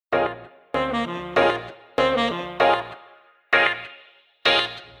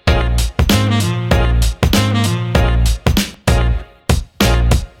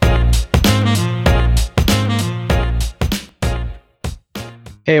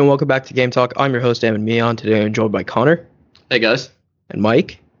Hey, and welcome back to Game Talk. I'm your host, Evan Mion. Today I'm joined by Connor Hey guys. and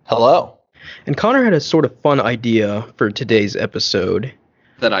Mike. Hello. And Connor had a sort of fun idea for today's episode.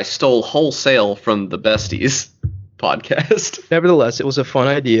 That I stole wholesale from the Besties podcast. Nevertheless, it was a fun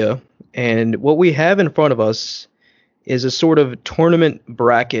idea. And what we have in front of us is a sort of tournament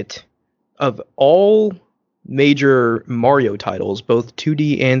bracket of all major Mario titles, both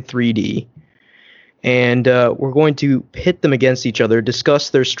 2D and 3D. And we're going to pit them against each other,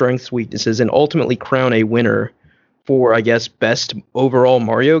 discuss their strengths, weaknesses, and ultimately crown a winner for, I guess, best overall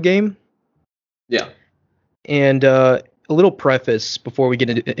Mario game. Yeah. And a little preface before we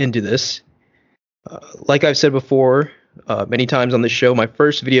get into this. Like I've said before, many times on the show, my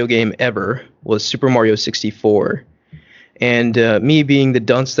first video game ever was Super Mario 64. And me being the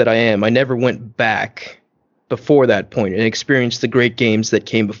dunce that I am, I never went back before that point and experienced the great games that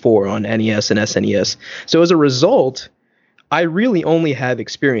came before on NES and SNES. So as a result, I really only have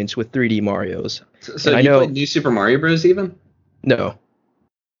experience with 3D Marios. So you played New Super Mario Bros. Even? No.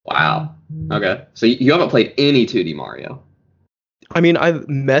 Wow. Okay. So you haven't played any 2D Mario? I mean, I've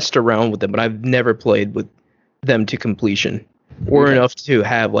messed around with them, but I've never played with them to completion or enough to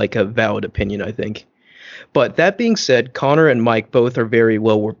have like a valid opinion, I think. But that being said, Connor and Mike both are very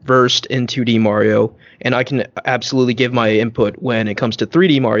well versed in 2D Mario, and I can absolutely give my input when it comes to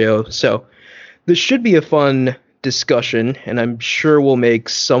 3D Mario. So this should be a fun discussion, and I'm sure we'll make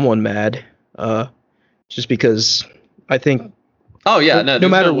someone mad, just because I think. Oh yeah, no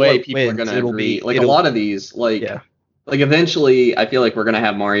matter what way people wins, are gonna agree. a lot of these, like eventually, I feel like we're gonna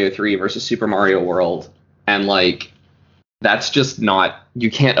have Mario 3 versus Super Mario World, and like that's just not. You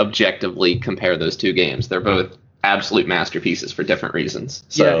can't objectively compare those two games. They're both absolute masterpieces for different reasons.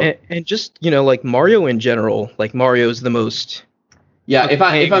 So yeah, and just like Mario in general, like Mario's the most. Yeah, if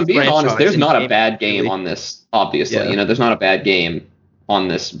I'm being honest, there's not a bad game really. On this. Obviously, there's not a bad game on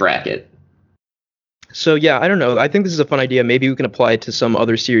this bracket. So yeah, I don't know. I think this is a fun idea. Maybe we can apply it to some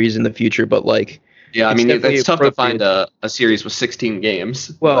other series in the future. But like, yeah, I mean, it's tough to find a series with 16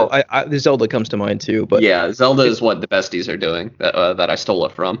 games. Well, the Zelda comes to mind too. But yeah, Zelda is what the Besties are doing that I stole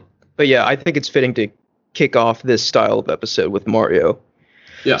it from. But yeah, I think it's fitting to kick off this style of episode with Mario.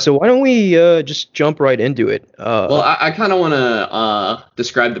 Yeah. So why don't we just jump right into it? Well, I kind of want to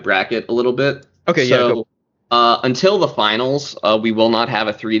describe the bracket a little bit. Okay, so, until the finals, we will not have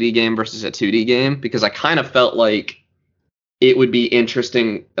a 3D game versus a 2D game because I kind of felt like it would be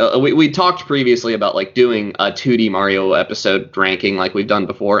interesting. We talked previously about like doing a 2D Mario episode ranking like we've done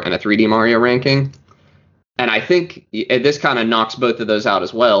before and a 3D Mario ranking. And I think this kind of knocks both of those out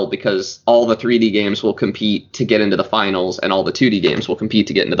as well because all the 3D games will compete to get into the finals and all the 2D games will compete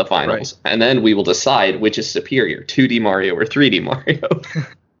to get into the finals. Right. And then we will decide which is superior, 2D Mario or 3D Mario.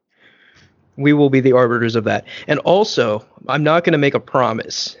 We will be the arbiters of that. And also, I'm not going to make a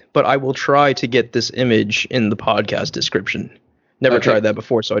promise, but I will try to get this image in the podcast description. Never tried that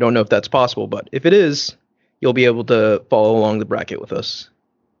before, so I don't know if that's possible. But if it is, you'll be able to follow along the bracket with us.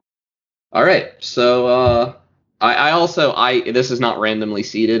 All right. So I also this is not randomly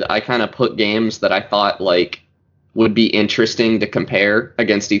seeded. I kind of put games that I thought like would be interesting to compare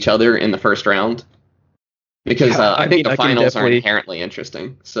against each other in the first round. Because I think the finals are inherently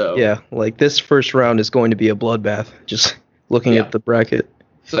interesting. So yeah, like this first round is going to be a bloodbath. Just looking at the bracket.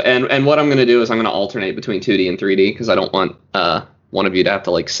 So and what I'm going to do is I'm going to alternate between 2D and 3D because I don't want one of you to have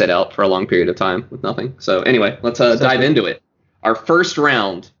to like sit out for a long period of time with nothing. So anyway, let's dive into it. Our first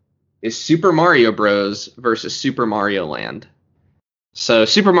round is Super Mario Bros. Versus Super Mario Land. So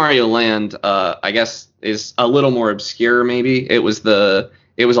Super Mario Land, I guess, is a little more obscure. Maybe it was a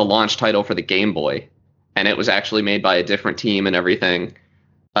launch title for the Game Boy. And it was actually made by a different team and everything.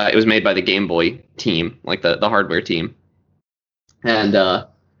 It was made by the Game Boy team, like the hardware team. And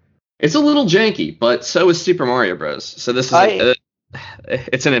it's a little janky, but so is Super Mario Bros. So this is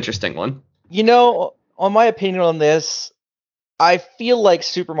it's an interesting one. You know, on my opinion on this, I feel like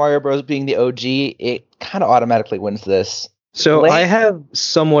Super Mario Bros. Being the OG, it kind of automatically wins this. So I have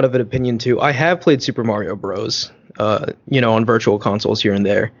somewhat of an opinion too. I have played Super Mario Bros. On virtual consoles here and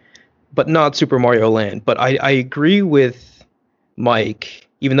there. But not Super Mario Land. But I agree with Mike,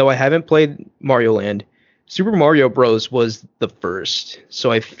 even though I haven't played Mario Land, Super Mario Bros. Was the first.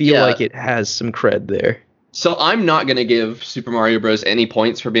 So I feel like it has some cred there. So I'm not going to give Super Mario Bros. Any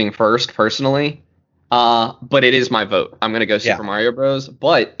points for being first, personally. But it is my vote. I'm going to go Super Mario Bros.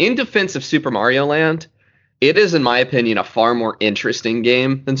 But in defense of Super Mario Land, it is, in my opinion, a far more interesting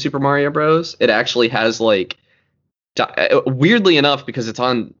game than Super Mario Bros. It actually has like... weirdly enough, because it's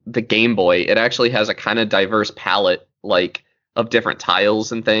on the Game Boy, it actually has a kind of diverse palette, like of different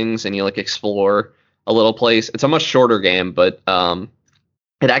tiles and things, and you like explore a little place. It's a much shorter game, but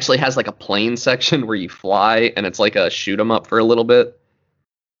It actually has like a plane section where you fly, and it's like a shoot 'em up for a little bit.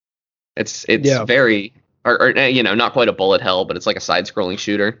 It's Yeah. very, or not quite a bullet hell, but it's like a side-scrolling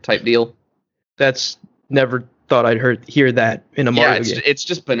shooter type deal. That's never thought I'd hear that in a Mario game. It's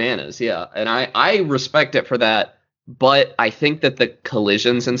just bananas, yeah. And I respect it for that, but I think that the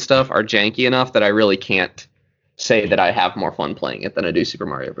collisions and stuff are janky enough that I really can't say that I have more fun playing it than I do Super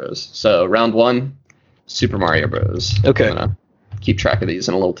Mario Bros. So round 1, Super Mario Bros. Okay. I'm gonna keep track of these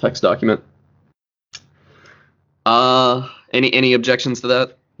in a little text document. Any objections to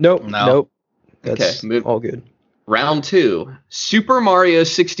that? Nope. No. Nope. That's Okay, all good. Round 2, Super Mario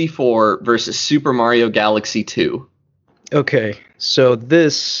 64 versus Super Mario Galaxy 2. Okay, so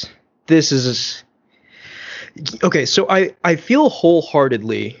this is okay. So I feel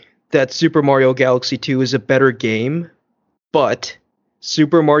wholeheartedly that Super Mario Galaxy 2 is a better game, but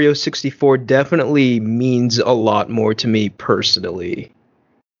Super Mario 64 definitely means a lot more to me personally.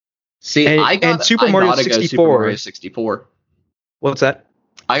 See, And- I and Super Mario gotta go Super 64. Mario 64. What's that?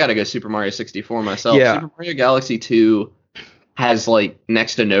 I gotta go Super Mario 64 myself. Yeah. Super Mario Galaxy 2 has like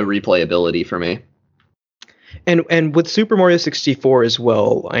next to no replayability for me. And with Super Mario 64 as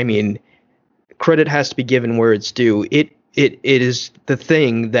well, I mean, credit has to be given where it's due. It is the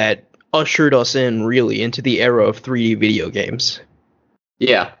thing that ushered us in really into the era of 3D video games.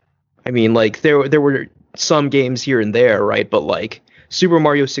 Yeah. I mean, like there were some games here and there, right? But like Super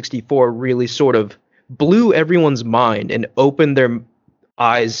Mario 64 really sort of blew everyone's mind and opened their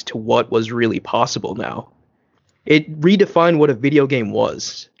eyes to what was really possible now. It redefined what a video game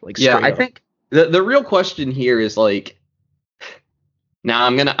was. Like Yeah, straight I up. think the real question here is like, now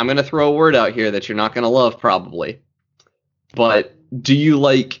I'm gonna throw a word out here that you're not gonna love probably, but do you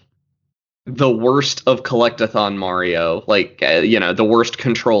like the worst of Collectathon Mario, like the worst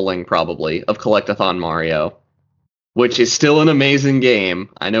controlling probably of Collectathon Mario, which is still an amazing game.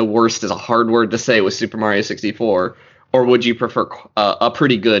 I know worst is a hard word to say with Super Mario 64, or would you prefer a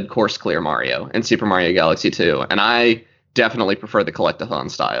pretty good course clear Mario in Super Mario Galaxy 2? And I definitely prefer the Collectathon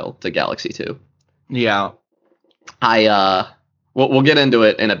style to Galaxy 2. Yeah. We'll get into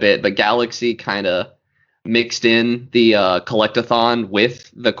it in a bit, but Galaxy kind of mixed in the Collectathon with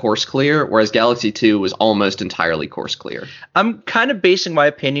the course clear, whereas Galaxy 2 was almost entirely course clear. I'm kind of basing my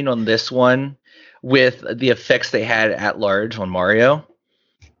opinion on this one with the effects they had at large on Mario.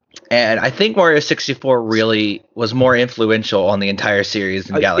 And I think Mario 64 really was more influential on the entire series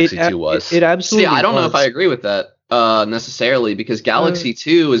than Galaxy 2 was. It absolutely. See, I don't know if was. I agree with that necessarily, because Galaxy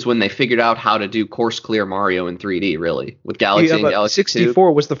 2 is when they figured out how to do course clear Mario in 3D, really. With Galaxy Yeah, and but Galaxy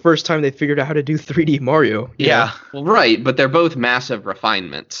 64 was the first time they figured out how to do 3D Mario. you know? Yeah. 2. Well, right, but they're both massive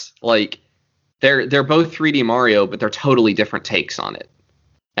refinements. Like, they're both 3D Mario, but they're totally different takes on it.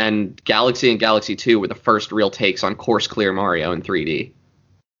 And Galaxy 2 were the first real takes on course clear Mario in 3D.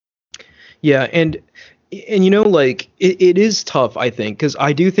 Yeah, and like it is tough, I think, because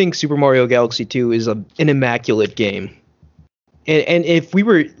I do think Super Mario Galaxy 2 is an immaculate game. And if we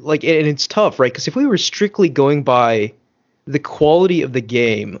were like, and it's tough, right? Because if we were strictly going by the quality of the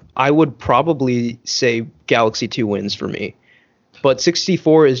game, I would probably say Galaxy 2 wins for me. But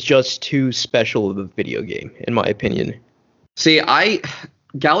 64 is just too special of a video game, in my opinion. See,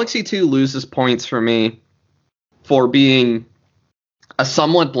 Galaxy 2 loses points for me for being a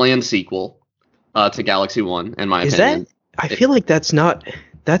somewhat bland sequel to Galaxy 1, in my Is opinion. I feel like that's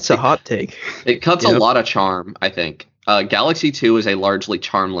a hot take. It cuts Yeah. a lot of charm, I think. Galaxy 2 is a largely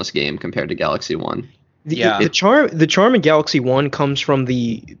charmless game compared to Galaxy 1. Yeah. The charm in Galaxy 1 comes from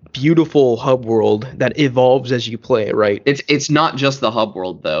the beautiful hub world that evolves as you play, right? It's not just the hub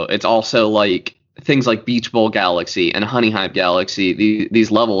world, though. It's also like things like Beach Bowl Galaxy and Honey Hive Galaxy, these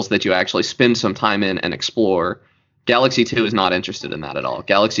levels that you actually spend some time in and explore. Galaxy 2 is not interested in that at all.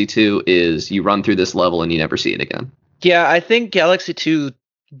 Galaxy 2 is you run through this level and you never see it again. Yeah, I think Galaxy 2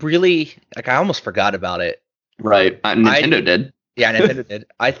 really, like, I almost forgot about it. Right. Nintendo did. Yeah, Nintendo did.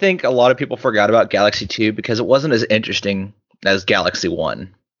 I think a lot of people forgot about Galaxy 2 because it wasn't as interesting as Galaxy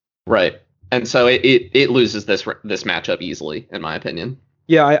 1. Right. And so it loses this matchup easily, in my opinion.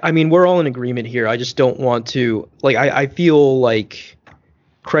 Yeah, I mean, we're all in agreement here. I just don't want to, like, I feel like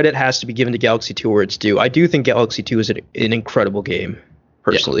credit has to be given to Galaxy 2 where it's due. I do think Galaxy 2 is an incredible game,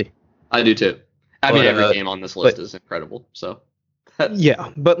 personally. I do too. I mean, But, every game on this list is incredible. So.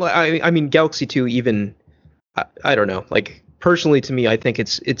 Yeah, but like, I mean, Galaxy 2 even, I don't know, like, personally to me, I think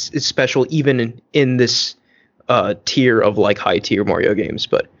it's special even in this tier of like high tier Mario games.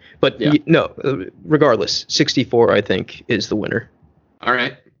 But Yeah. no, regardless, 64 I think is the winner. All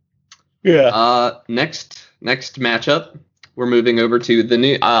right. Yeah. Next matchup, we're moving over to the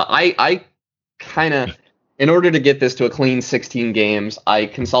new. I kind of in order to get this to a clean 16 games, I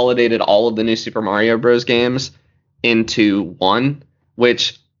consolidated all of the new Super Mario Bros. Games into one,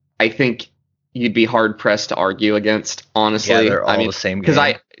 which I think you'd be hard pressed to argue against, honestly. Yeah, they're all the same game.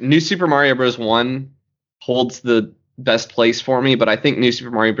 Because New Super Mario Bros. 1 holds the best place for me, but I think New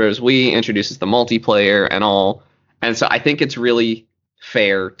Super Mario Bros. Wii introduces the multiplayer and all. And so I think it's really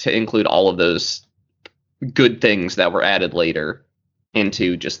fair to include all of those good things that were added later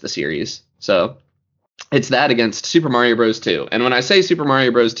into just the series. So it's that against Super Mario Bros. 2. And when I say Super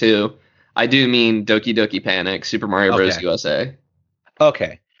Mario Bros. 2, I do mean Doki Doki Panic, Super Mario Bros. Okay. USA.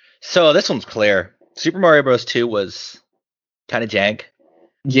 Okay. So this one's clear. Super Mario Bros. 2 was kind of jank.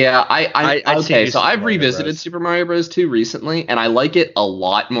 Yeah, I'd say okay, New so Super I've Mario revisited Bros. Super Mario Bros. 2 recently, and I like it a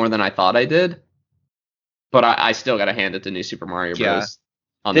lot more than I thought I did. But I still got to hand it to New Super Mario Bros.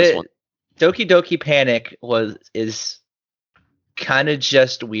 On this one. Doki Doki Panic is kind of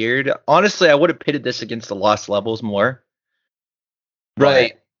just weird. Honestly, I would have pitted this against the Lost Levels more.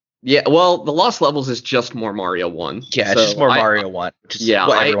 Right. Yeah, well, the Lost Levels is just more Mario 1. Yeah, it's So just more Mario 1. Which is Yeah,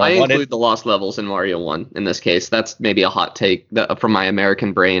 what I everyone include wanted. the Lost Levels in Mario 1 in this case. That's maybe a hot take from my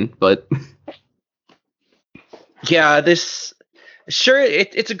American brain, but Yeah, it's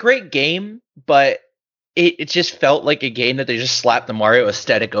a great game, but it just felt like a game that they just slapped the Mario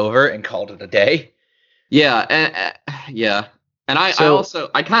aesthetic over and called it a day. yeah, And I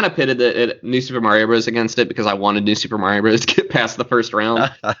I kind of pitted New Super Mario Bros. Against it because I wanted New Super Mario Bros. To get past the first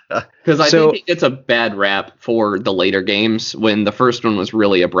round. Because I think it gets a bad rap for the later games when the first one was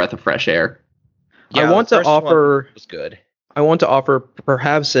really a breath of fresh air. Yeah, I want the to first one offer was good. I want to offer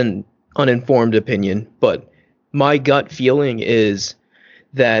perhaps an uninformed opinion, but my gut feeling is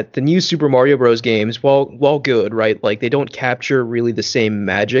that the new Super Mario Bros. Games, while good, right? Like they don't capture really the same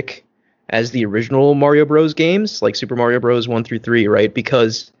magic as the original Mario Bros. Games, like Super Mario Bros. 1 through 3, right?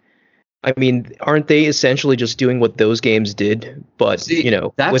 Because I mean, aren't they essentially just doing what those games did, but See,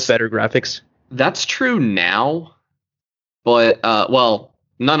 with better graphics? That's true now, but well,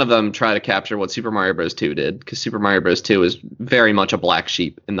 none of them try to capture what Super Mario Bros. 2 did, because Super Mario Bros. 2 is very much a black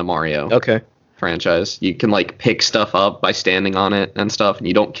sheep in the Mario franchise. You can like pick stuff up by standing on it and stuff, and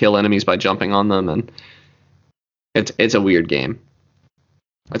you don't kill enemies by jumping on them, and it's a weird game.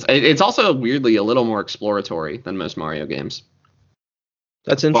 It's also weirdly a little more exploratory than most Mario games.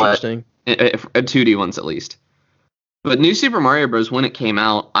 That's interesting. 2D ones at least. But New Super Mario Bros. When it came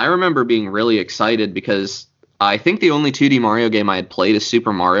out, I remember being really excited because I think the only 2D Mario game I had played is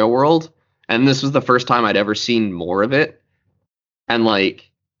Super Mario World, and this was the first time I'd ever seen more of it. And like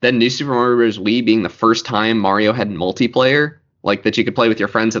then New Super Mario Bros. Wii being the first time Mario had multiplayer, like that you could play with your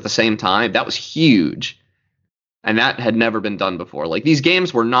friends at the same time, that was huge. And that had never been done before. Like these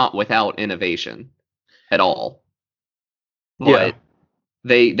games were not without innovation at all. But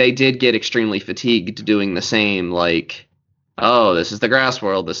they did get extremely fatigued doing the same, like, oh, this is the grass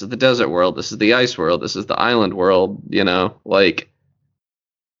world, this is the desert world, this is the ice world, this is the island world, like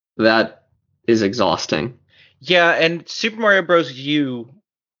that is exhausting. Yeah, and Super Mario Bros. U,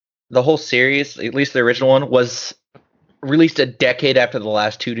 the whole series, at least the original one, was released a decade after the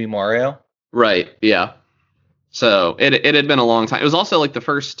last 2D Mario. Right, yeah. So it had been a long time. It was also like the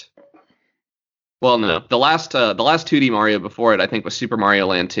first. Well, no, the last 2D Mario before it, I think, was Super Mario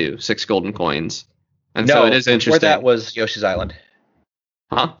Land 2, 6 golden coins, and so it is interesting. Before that was Yoshi's Island.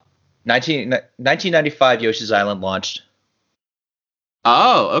 Huh? 1995, Yoshi's Island launched.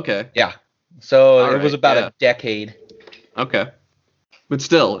 Oh, okay. Yeah. So All it was right, about yeah. a decade. Okay. But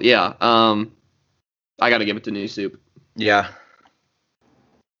still, yeah. I got to give it to New Soup. Yeah.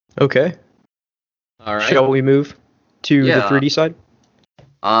 Okay. All right. Shall we move to the 3D side?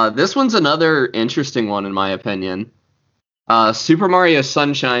 This one's another interesting one in my opinion. Super Mario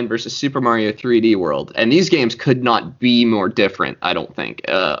Sunshine versus Super Mario 3D World, and these games could not be more different, I don't think,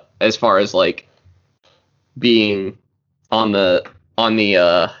 as far as like being on the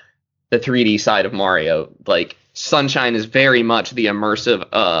 3D side of Mario. Like Sunshine is very much the immersive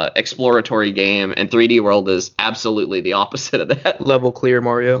exploratory game, and 3D World is absolutely the opposite of that. Level clear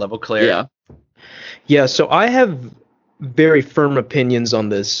Mario. Level clear. Yeah, so I have very firm opinions on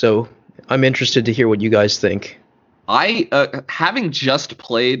this, so I'm interested to hear what you guys think. Having just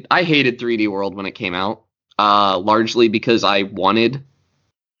played, I hated 3D World when it came out, largely because I wanted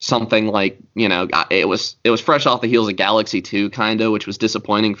something like, it was fresh off the heels of Galaxy 2, kind of, which was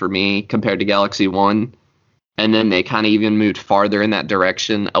disappointing for me compared to Galaxy 1. And then they kind of even moved farther in that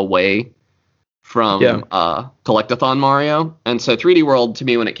direction away from Collectathon Mario. And so 3D World, to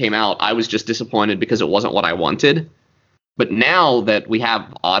me, when it came out, I was just disappointed because it wasn't what I wanted. But now that we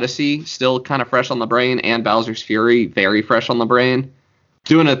have Odyssey still kind of fresh on the brain and Bowser's Fury very fresh on the brain,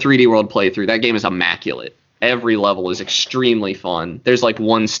 doing a 3D World playthrough, that game is immaculate. every level is extremely fun. There's like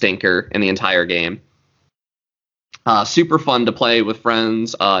one stinker in the entire game. Super fun to play with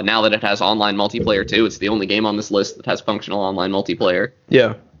friends. Now that it has online multiplayer too, it's the only game on this list that has functional online multiplayer.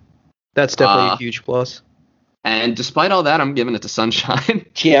 Yeah, that's definitely a huge plus. And despite all that, I'm giving it to Sunshine.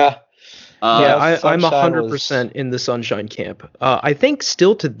 Yeah. I'm 100% in the Sunshine camp. I think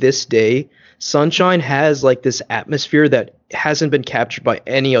still to this day, Sunshine has like this atmosphere that hasn't been captured by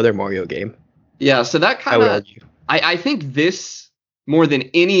any other Mario game. Yeah, so that kind I would of, argue. I think this, more than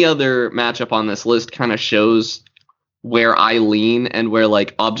any other matchup on this list, kind of shows where I lean and where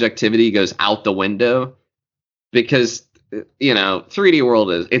like objectivity goes out the window. Because, 3D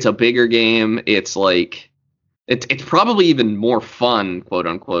World it's a bigger game. It's like, it's probably even more fun, quote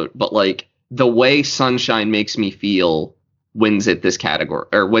unquote, but like the way Sunshine makes me feel wins at this category,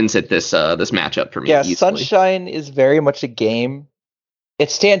 or wins at this matchup for me. Yeah, easily. Sunshine is very much a game. It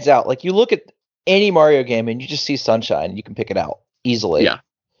stands out. Like you look at any Mario game and you just see Sunshine, you can pick it out easily. Yeah.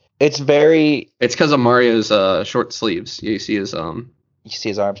 It's because of Mario's short sleeves. You see his You see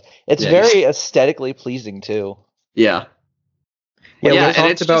his arms. It's Yeah, very aesthetically pleasing too. Yeah. Yeah, Yeah, we and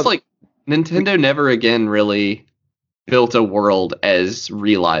talked it's about just like Nintendo never again really built a world as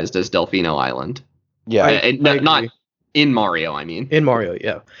realized as Delfino Island. Yeah. Not in Mario, I mean. in Mario,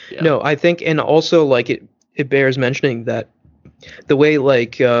 yeah. Yeah. No, I think, and also like it bears mentioning that the way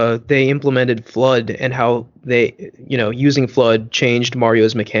like they implemented FLUDD and how they using FLUDD changed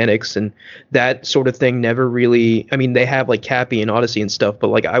Mario's mechanics, and that sort of thing never really, I mean, they have like Cappy and Odyssey and stuff, but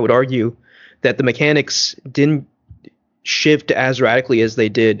like I would argue that the mechanics didn't shift as radically as they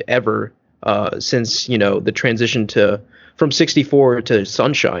did ever since the transition from 64 to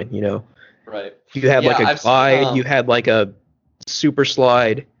Sunshine. Right. You had like a I've glide, you had like a super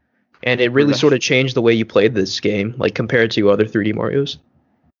slide, and it really sort of changed the way you played this game, like compared to other 3D Marios.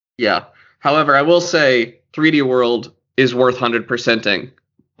 Yeah. However, I will say 3D World is worth 100%ing.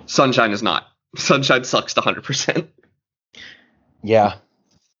 Sunshine is not. Sunshine sucks to 100%. Yeah.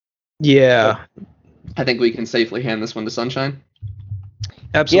 Yeah, I think we can safely hand this one to Sunshine.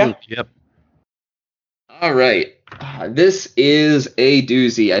 absolutely. Yep. All right. This is a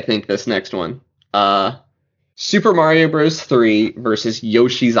doozy, I think, this next one. Super Mario Bros. 3 versus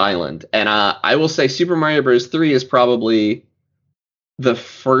Yoshi's Island. And I will say Super Mario Bros. 3 is probably the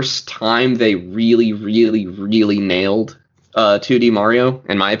first time they really, really, really nailed 2D Mario,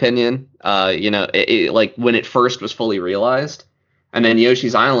 in my opinion. Like when it first was fully realized. And then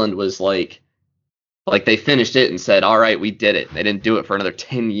Yoshi's Island was like they finished it and said, all right, we did it. They didn't do it for another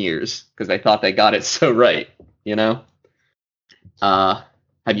 10 years because they thought they got it so right,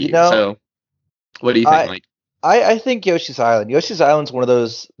 So what do you think, Mike? I think Yoshi's Island. Yoshi's Island's one of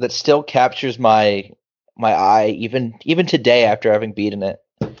those that still captures my eye even today after having beaten it.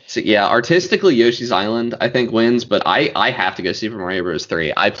 So yeah, artistically Yoshi's Island I think wins, but I have to go Super Mario Bros.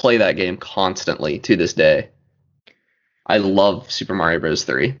 3. I play that game constantly to this day. I love Super Mario Bros.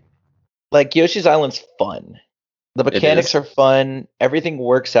 3. Like Yoshi's Island's fun. The mechanics are fun. Everything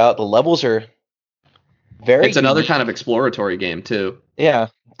works out. The levels are very It's another kind of exploratory game too. Yeah.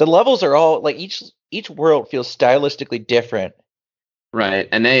 The levels are all like each world feels stylistically different. Right.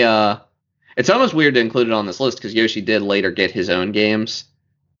 And they it's almost weird to include it on this list because Yoshi did later get his own games.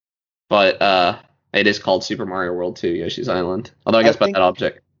 But it is called Super Mario World 2, Yoshi's Island. Although I guess by that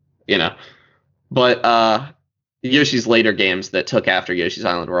object, But Yoshi's later games that took after Yoshi's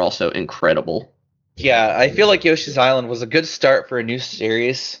Island were also incredible. Yeah, I feel like Yoshi's Island was a good start for a new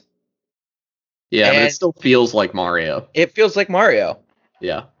series. Yeah, but it still feels like Mario. It feels like Mario.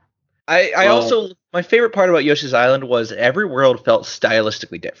 Yeah. I also, my favorite part about Yoshi's Island was every world felt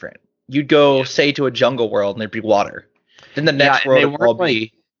stylistically different. You'd go, say, to a jungle world and there'd be water. Then the next world would all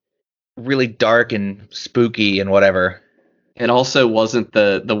be really dark and spooky and whatever. It also wasn't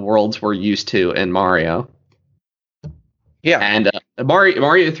the worlds we're used to in Mario. Yeah. And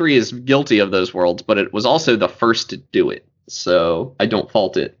Mario 3 is guilty of those worlds, but it was also the first to do it. So I don't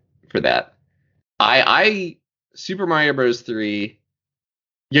fault it for that. Super Mario Bros. 3,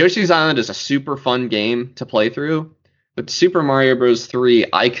 Yoshi's Island is a super fun game to play through, but Super Mario Bros. 3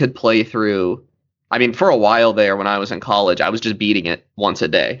 I could play through. I mean, for a while there when I was in college, I was just beating it once a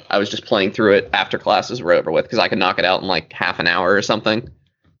day. I was just playing through it after classes were over with because I could knock it out in like half an hour or something.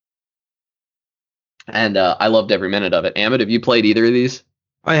 And I loved every minute of it. Amit, have you played either of these?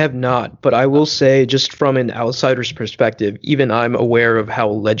 I have not, but I will say, just from an outsider's perspective, even I'm aware of how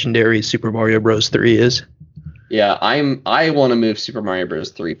legendary Super Mario Bros. 3 is. Yeah, I want to move Super Mario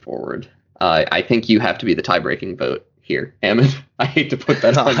Bros. 3 forward. I think you have to be the tie-breaking vote here, Amit. I hate to put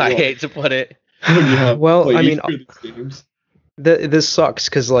that on you. I hate to put it. Well, I mean, this sucks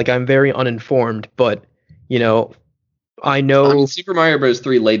because like I'm very uninformed, but You know, I I know. mean, Super Mario Bros.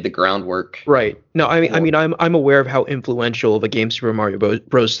 3 laid the groundwork. Right. No, I mean, I'm aware of how influential of a game Super Mario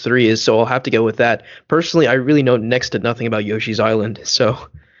Bros. 3 is, so I'll have to go with that. Personally, I really know next to nothing about Yoshi's Island, so It's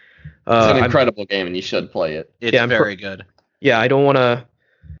an I'm incredible game, and you should play it. It's Yeah, I'm very good. yeah, I don't want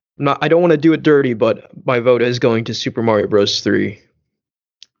to do it dirty, but my vote is going to Super Mario Bros. 3.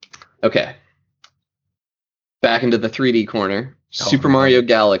 Okay. Back into the 3D corner. Oh, Super man. Mario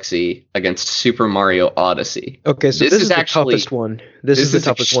Galaxy against Super Mario Odyssey. Okay, so This this is is the actually- toughest one. This is the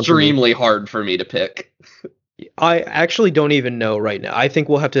toughest one for me. extremely hard for me to pick. I actually don't even know right now. I think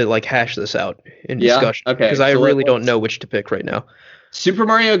we'll have to like hash this out in Yeah? discussion Okay, because I so really let's- don't know which to pick right now. Super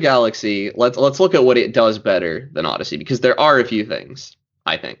Mario Galaxy, let's look at what it does better than Odyssey, because there are a few things,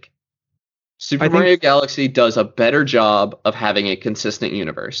 I think. Super I think- Mario Galaxy does a better job of having a consistent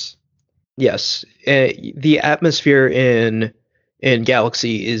universe. Yes, the atmosphere in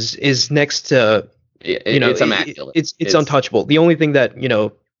Galaxy is next to It's immaculate. It's untouchable. The only thing that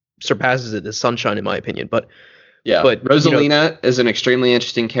surpasses it is Sunshine, in my opinion. But Yeah, but, Rosalina is an extremely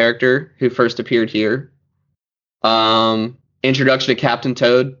interesting character who first appeared here. Introduction to Captain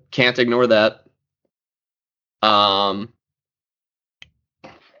Toad, can't ignore that.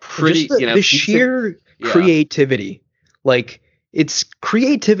 Pretty, just the sheer yeah. creativity, like it's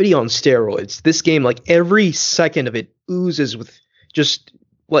creativity on steroids. This game, like every second of it oozes with just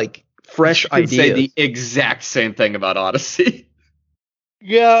like fresh You can ideas. say the exact same thing about Odyssey.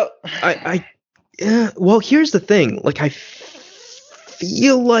 Yeah. Well, here's the thing. Like I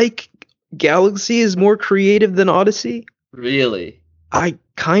feel like Galaxy is more creative than Odyssey. Really? I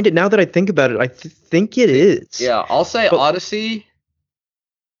kind of, now that I think about it, I think it is. Yeah, I'll say But-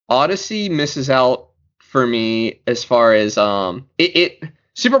 Odyssey misses out for me as far as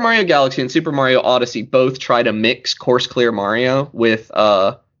Super Mario Galaxy and Super Mario Odyssey both try to mix Course Clear Mario with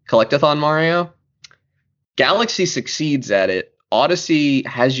Collectathon Mario. Galaxy succeeds at it. Odyssey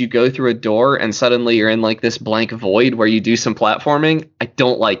has you go through a door and suddenly you're in like this blank void where you do some platforming. I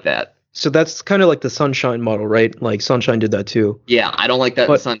don't like that. So that's kind of like the Sunshine model, right? Like Sunshine did that too. Yeah, I don't like that in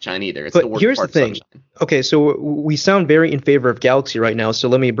But- Sunshine either. It's but the worst here's the part of thing. Sunshine. Okay, so we sound very in favor of Galaxy right now, so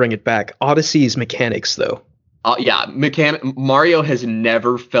let me bring it back. Odyssey's mechanics, though. Yeah, Mario has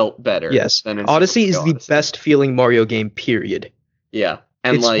never felt better. Yes, than in Odyssey Super is Mario the best feeling Mario game, period. Yeah,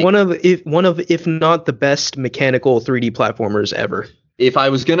 and It's like one of, if not the best mechanical 3D platformers ever. if I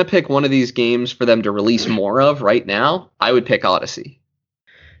was gonna pick one of these games for them to release more of right now, I would pick Odyssey.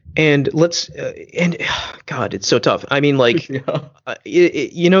 And God, it's so tough. I mean, like,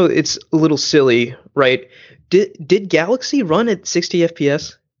 it's a little silly, right? Did Galaxy run at 60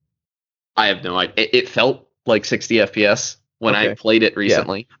 FPS? I have no idea. It felt like 60 FPS when I Okay. played it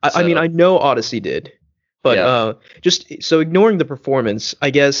recently. I mean, I know Odyssey did, but Yeah. just so ignoring the performance, I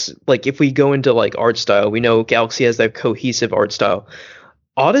guess, like if we go into like art style, we know Galaxy has that cohesive art style.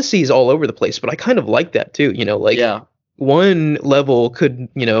 Odyssey's all over the place, but I kind of like that too. Like yeah, one level could,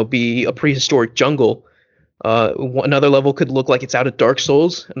 be a prehistoric jungle. Another level could look like it's out of Dark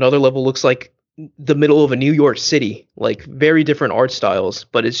Souls. Another level looks like the middle of a New York City. Like very different art styles,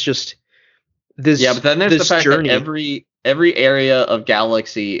 but it's just this. yeah, but then there's the this fact journey. that every area of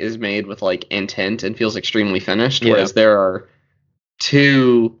Galaxy is made with like intent and feels extremely finished, Yeah. whereas there are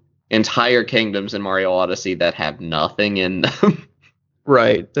two entire kingdoms in Mario Odyssey that have nothing in them.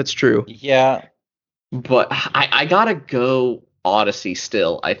 Right, that's true. Yeah. But I gotta go Odyssey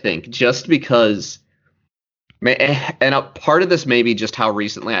still, I think, just because. And a part of this may be just how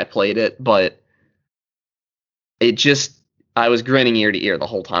recently I played it, but I was grinning ear to ear the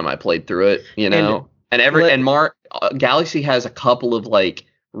whole time I played through it, Galaxy has a couple of like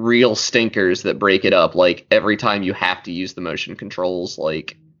real stinkers that break it up, like every time you have to use the motion controls,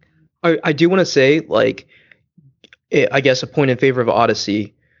 like I do want to say, like, I guess a point in favor of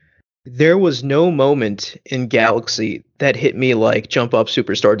Odyssey. There was no moment in Galaxy that hit me like Jump Up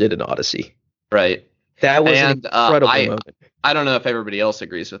Superstar did in Odyssey. right. That was And, an incredible I moment. I don't know if everybody else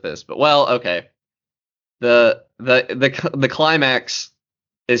agrees with this, but well, okay. The climax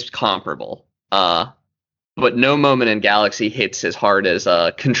is comparable. But no moment in Galaxy hits as hard as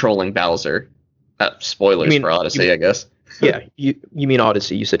controlling Bowser. Spoilers You mean- for Odyssey, I guess. Yeah, you mean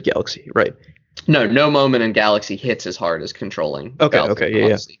Odyssey? You said Galaxy, right? No moment in Galaxy hits as hard as controlling. Okay, Bowser okay, in yeah.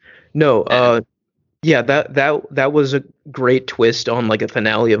 Odyssey. No, And- yeah, that was a great twist on like a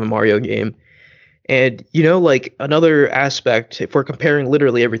finale of a Mario game. And like another aspect, if we're comparing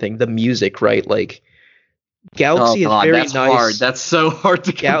literally everything, the music, right? Like Galaxy Oh God, is very that's nice. hard. That's so hard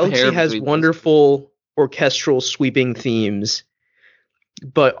to compare. Galaxy has between wonderful orchestral sweeping themes,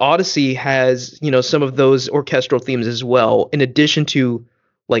 but Odyssey has, some of those orchestral themes as well, in addition to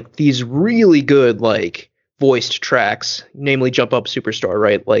like these really good like voiced tracks, namely Jump Up Superstar,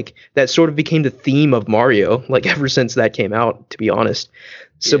 right? Like that sort of became the theme of Mario, like ever since that came out, to be honest.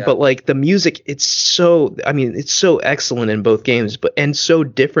 So, Yeah. but like the music, it's so, I mean, it's so excellent in both games, but and so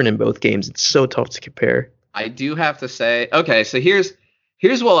different in both games. It's so tough to compare. I do have to say, okay, so here's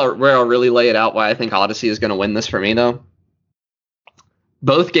where I'll really lay it out why I think Odyssey is going to win this for me, though.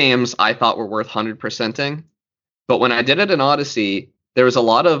 Both games I thought were worth 100%ing, but when I did it in Odyssey, there was a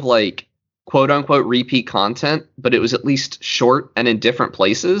lot of like quote unquote repeat content, but it was at least short and in different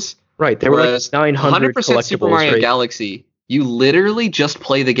places. Right. There were Whereas like 900 100% Super Mario right? Galaxy, you literally just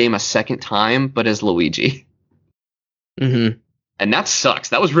play the game a second time, but as Luigi. Mm-hmm. And that sucks.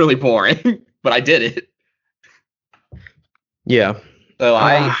 That was really boring, but I did it. Yeah. So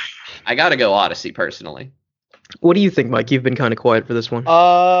I got to go Odyssey personally. What do you think, Mike? You've been kind of quiet for this one.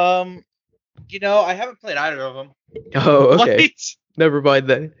 I haven't played either of them. Oh, okay. What? Never mind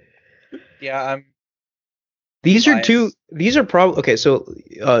then. Yeah, These are biased. two. These are probably okay. So,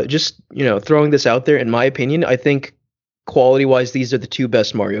 just throwing this out there, in my opinion, I think quality-wise, these are the two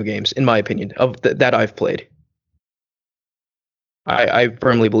best Mario games, in my opinion, of that I've played. I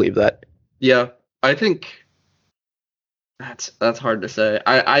firmly believe that. Yeah, I think that's hard to say.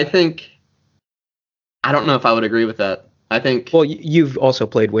 I think I don't know if I would agree with that. I think Well, you've also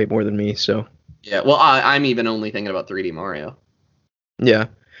played way more than me, so yeah. Well, I'm even only thinking about 3D Mario. yeah.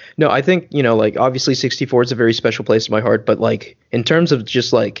 No, I think like obviously 64 is a very special place in my heart, but like in terms of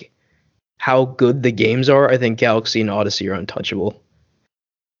just like how good the games are, I think Galaxy and Odyssey are untouchable.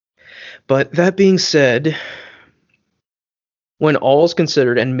 But that being said, when all's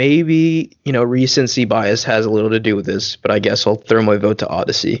considered, and maybe recency bias has a little to do with this, but I guess I'll throw my vote to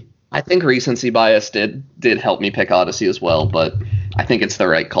Odyssey. I think recency bias did help me pick Odyssey as well, but I think it's the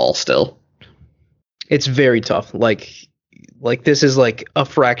right call still. It's very tough. Like this is like a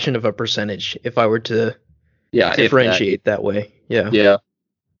fraction of a percentage if I were to differentiate that way. Yeah. Yeah.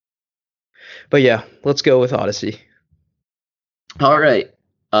 But yeah, let's go with Odyssey. All right.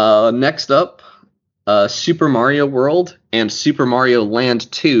 Next up, Super Mario World and Super Mario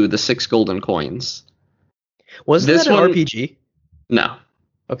Land 2: The Six Golden Coins. Was This that an one- RPG? No.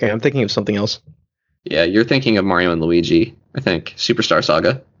 Okay, I'm thinking of something else. Yeah, you're thinking of Mario and Luigi, I think. Superstar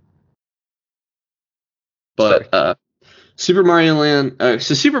Saga. But Super Mario Land,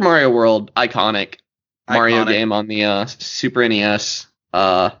 so Super Mario World, iconic Mario game on the Super NES.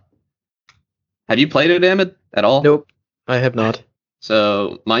 Have you played it, Ahmed, at all? Nope, I have not.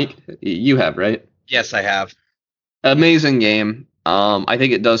 So, Mike, you have, right? Yes, I have. Amazing game. I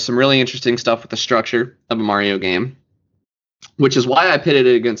think it does some really interesting stuff with the structure of a Mario game, which is why I pitted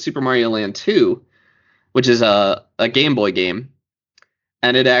it against Super Mario Land 2, which is a Game Boy game,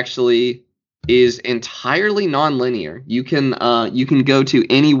 and it actually is entirely non-linear. You can go to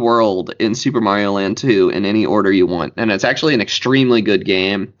any world in Super Mario Land 2 in any order you want, and it's actually an extremely good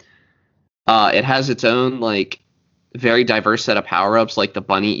game. It has its own like very diverse set of power-ups, like the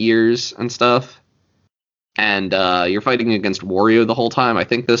bunny ears and stuff. And you're fighting against Wario the whole time. I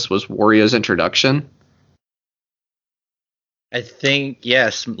think this was Wario's introduction. I think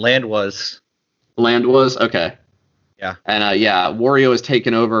yes, Land was. Land was? Okay. Yeah. And Wario has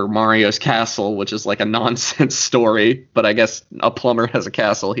taken over Mario's castle, which is like a nonsense story, but I guess a plumber has a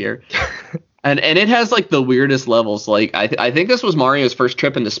castle here. and it has like the weirdest levels. Like I think this was Mario's first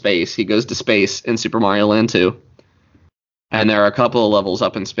trip into space. He goes to space in Super Mario Land 2. And there are a couple of levels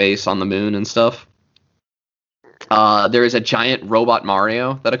up in space on the moon and stuff. There is a giant robot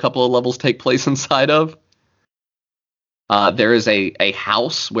Mario that a couple of levels take place inside of. There is a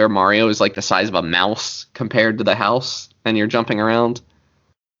house where Mario is like the size of a mouse compared to the house, and you're jumping around.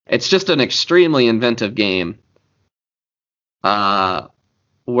 It's just an extremely inventive game.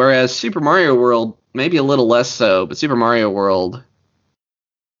 Whereas Super Mario World, maybe a little less so, but Super Mario World,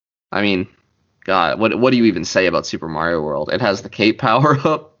 I mean, God, what do you even say about Super Mario World? It has the cape power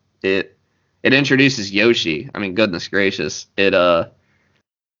up. It introduces Yoshi. I mean, goodness gracious. It a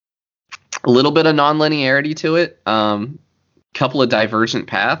little bit of non-linearity to it. Couple of divergent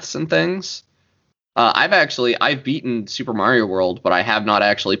paths and things. I've beaten Super Mario World, but I have not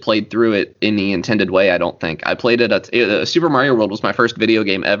actually played through it in the intended way. I don't think I played it. Super Mario World was my first video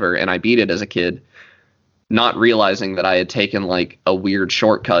game ever, and I beat it as a kid, not realizing that I had taken like a weird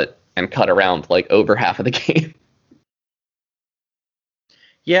shortcut and cut around like over half of the game.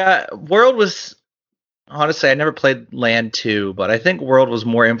 Yeah, World was honestly I never played Land 2, but I think World was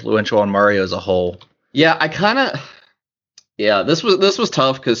more influential on Mario as a whole. Yeah, this was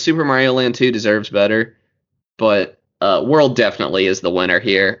tough because Super Mario Land 2 deserves better, but World definitely is the winner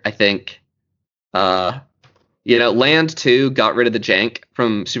here. I think Land 2 got rid of the jank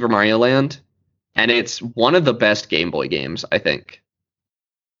from Super Mario Land, and it's one of the best Game Boy games, I think,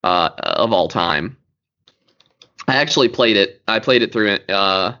 of all time. I actually played it. I played it through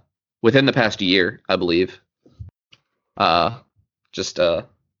within the past year, I believe. I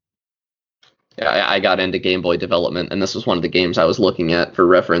got into Game Boy development, and this was one of the games I was looking at for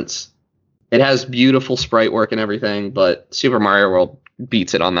reference. It has beautiful sprite work and everything, but Super Mario World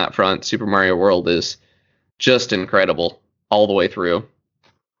beats it on that front. Super Mario World is just incredible all the way through.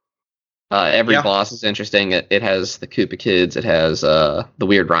 Every boss is interesting. It has the Koopa Kids. It has the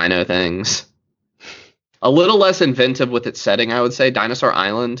weird rhino things. A little less inventive with its setting, I would say. Dinosaur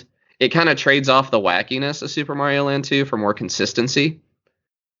Island, it kind of trades off the wackiness of Super Mario Land 2 for more consistency.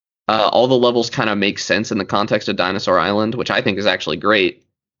 All the levels kind of make sense in the context of Dinosaur Island, which I think is actually great,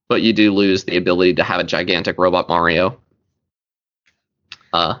 but you do lose the ability to have a gigantic robot Mario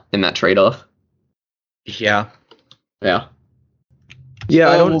in that trade-off. Yeah. Yeah. Yeah,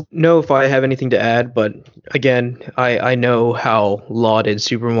 I don't know if I have anything to add, but again, I know how lauded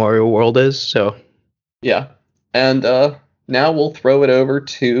Super Mario World is, so... Yeah. And now we'll throw it over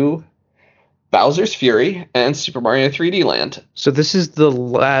to Bowser's Fury and Super Mario 3D Land. So this is the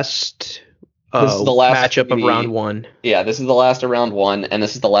last, matchup 3D. of round 1. Yeah, this is the last of round 1, and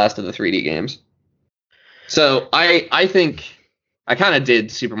this is the last of the 3D games. So I think I kind of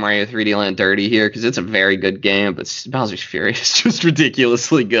did Super Mario 3D Land dirty here because it's a very good game, but Bowser's Fury is just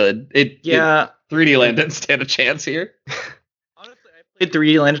ridiculously good. 3D Land didn't stand a chance here. Honestly, I played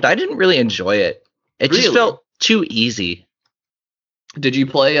 3D Land and I didn't really enjoy it. It just felt too easy. Did you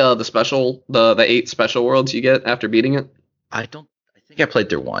play the 8 special worlds you get after beating it? I think I played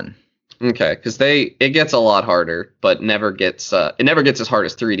through 1. Okay, because it gets a lot harder, but it never gets as hard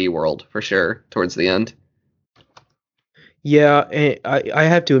as 3D World for sure towards the end. Yeah, I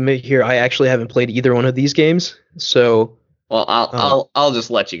have to admit here, I actually haven't played either one of these games, so... Well, I'll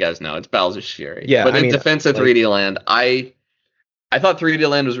just let you guys know it's Bowser's Fury. Yeah, but in defense of 3D Land, I thought 3D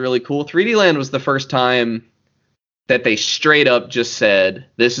Land was really cool. 3D Land was the first time that they straight up just said,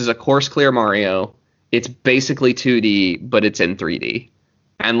 this is a course clear Mario. It's basically 2D, but it's in 3D.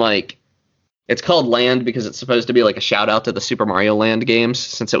 And it's called Land because it's supposed to be like a shout out to the Super Mario Land games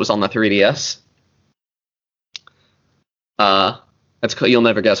since it was on the 3DS. You'll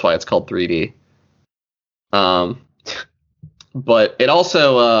never guess why it's called 3D. But it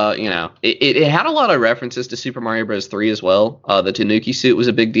also, it had a lot of references to Super Mario Bros. 3 as well. The Tanuki suit was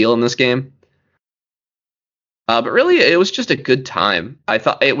a big deal in this game. But really, it was just a good time. I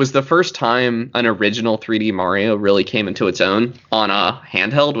thought it was the first time an original 3D Mario really came into its own on a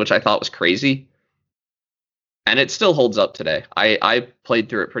handheld, which I thought was crazy. And it still holds up today. I played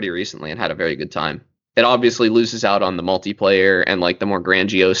through it pretty recently and had a very good time. It obviously loses out on the multiplayer and the more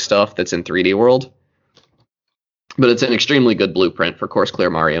grandiose stuff that's in 3D World. But it's an extremely good blueprint for Course Clear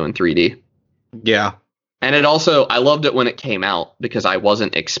Mario in 3D. Yeah. And it also, I loved it when it came out because I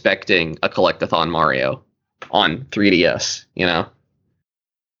wasn't expecting a Collectathon Mario on 3DS,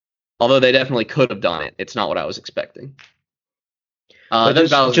 Although they definitely could have done it. It's not what I was expecting. Then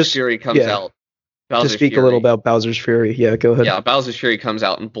Bowser's Fury comes out. To speak a little about Bowser's Fury. Yeah, go ahead. Yeah, Bowser's Fury comes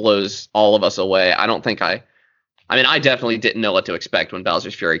out and blows all of us away. I definitely didn't know what to expect when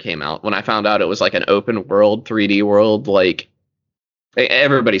Bowser's Fury came out. When I found out it was an open world, 3D world,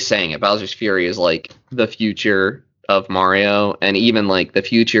 everybody's saying it. Bowser's Fury is the future of Mario and even the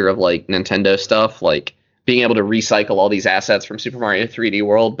future of Nintendo stuff, being able to recycle all these assets from Super Mario 3D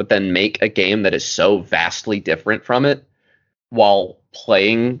World, but then make a game that is so vastly different from it while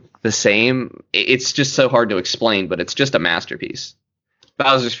playing the same. It's just so hard to explain, but it's just a masterpiece.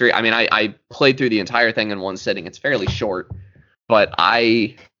 Bowser's Fury, I played through the entire thing in one sitting. It's fairly short, but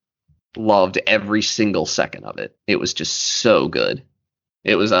I loved every single second of it. It was just so good.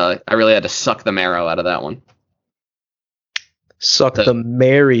 It was, I really had to suck the marrow out of that one. Suck the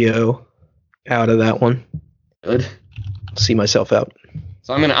Mario out of that one. Good. See myself out.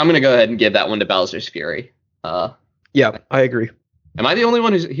 So I'm gonna go ahead and give that one to Bowser's Fury. Yeah, I agree. Am I the only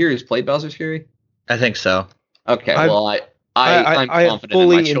one who's played Bowser's Fury? I think so. Okay, I'm confident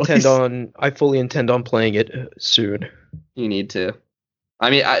fully in my choice. I fully intend on playing it soon. You need to.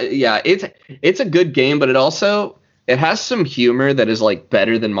 It's a good game, but it has some humor that is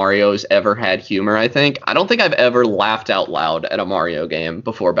better than Mario's ever had humor. I don't think I've ever laughed out loud at a Mario game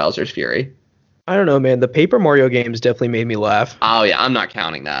before Bowser's Fury. I don't know, man. The Paper Mario games definitely made me laugh. Oh yeah, I'm not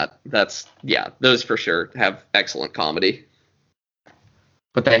counting that. Those for sure have excellent comedy,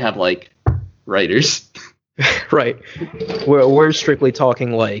 but they have writers. Right. We're strictly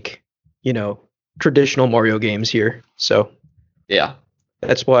talking traditional Mario games here. So yeah.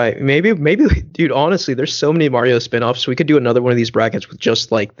 That's why maybe dude, honestly, there's so many Mario spin-offs. We could do another one of these brackets with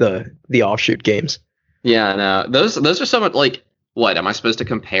just like the offshoot games. Yeah, no, those are somewhat like what? Am I supposed to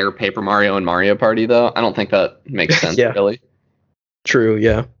compare Paper Mario and Mario Party though? I don't think that makes sense. Yeah. Really. True,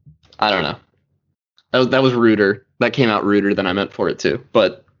 yeah. I don't know. That was ruder. That came out ruder than I meant for it to.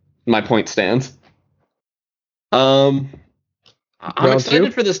 But my point stands. I'm Round excited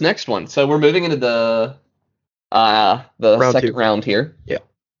two? for this next one. So we're moving into the Round second two. round here. Yeah.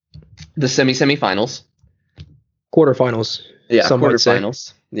 The semifinals. Quarterfinals. Yeah, some might say.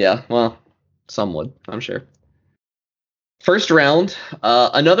 quarterfinals. Yeah, well, some would, I'm sure. First round,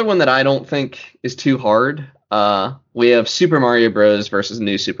 another one that I don't think is too hard. We have Super Mario Bros. Versus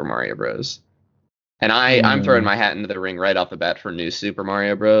New Super Mario Bros. And I'm throwing my hat into the ring right off the bat for New Super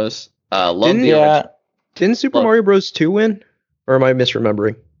Mario Bros. Didn't Super Mario Bros. 2 win? Or am I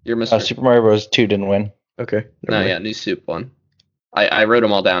misremembering? You're Mr. Super Mario Bros. 2 didn't win. Okay. No, yeah, New Soup won. I wrote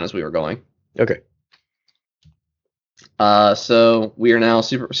them all down as we were going. Okay. So we are now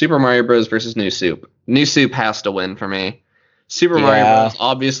Super Mario Bros. Versus New Soup. New Soup has to win for me. Super Mario Bros.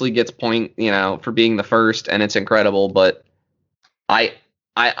 Obviously gets point, for being the first, and it's incredible. But I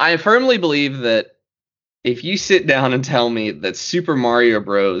firmly believe that if you sit down and tell me that Super Mario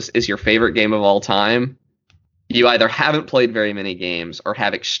Bros. Is your favorite game of all time, you either haven't played very many games or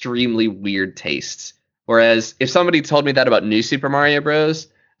have extremely weird tastes. Whereas if somebody told me that about New Super Mario Bros.,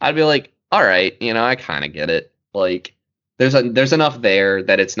 I'd be like, all right, I kind of get it. Like, there's enough there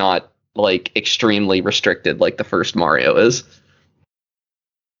that it's not like extremely restricted like the first Mario is.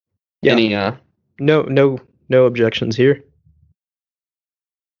 Yeah. Any No objections here.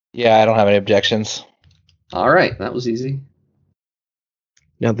 Yeah, I don't have any objections. All right, that was easy.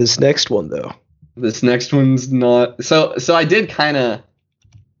 Now this next one though. This next one's not so I did kind of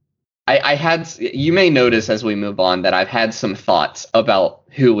I had, you may notice as we move on that I've had some thoughts about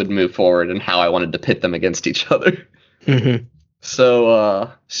who would move forward and how I wanted to pit them against each other. Mm-hmm.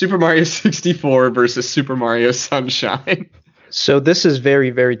 So Super Mario 64 versus Super Mario Sunshine. So this is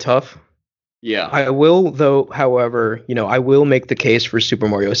very, very tough. Yeah. I will, though, however, I will make the case for Super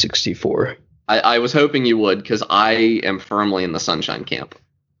Mario 64. I was hoping you would, because I am firmly in the Sunshine camp.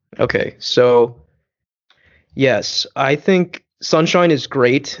 Okay, so yes, I think Sunshine is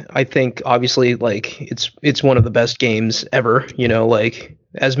great. I think obviously like it's one of the best games ever, like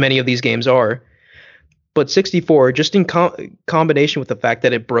as many of these games are. But 64, just in combination with the fact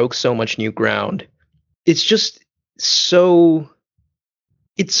that it broke so much new ground, it's just so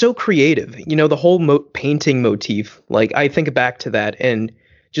creative. The whole painting motif. Like I think back to that and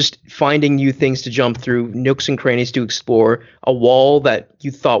just finding new things to jump through, nooks and crannies to explore, a wall that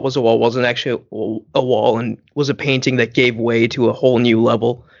you thought was a wall wasn't actually a wall and was a painting that gave way to a whole new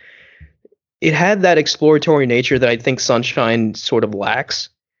level. It had that exploratory nature that I think Sunshine sort of lacks.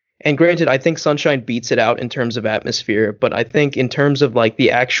 And granted, I think Sunshine beats it out in terms of atmosphere, but I think in terms of like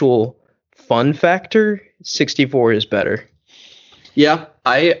the actual fun factor, 64 is better. Yeah,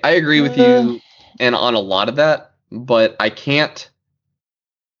 I agree with you and on a lot of that, but I can't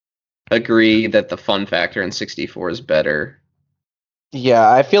agree that the fun factor in 64 is better. Yeah,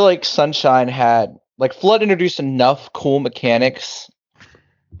 I feel like Sunshine had Flood introduced enough cool mechanics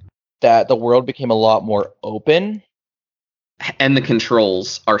that the world became a lot more open. And the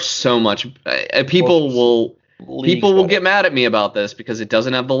controls are so much. People will get mad at me about this because it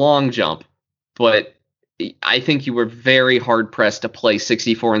doesn't have the long jump, but I think you were very hard pressed to play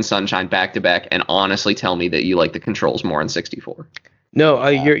 64 and Sunshine back to back and honestly tell me that you like the controls more in 64. No,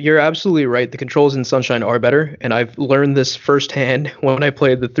 you're absolutely right. The controls in Sunshine are better, and I've learned this firsthand when I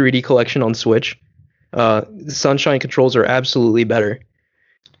played the 3D collection on Switch. The Sunshine controls are absolutely better.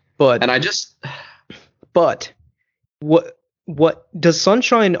 But what does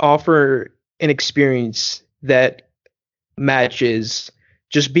Sunshine offer an experience that matches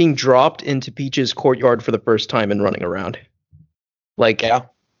just being dropped into Peach's courtyard for the first time and running around? Like,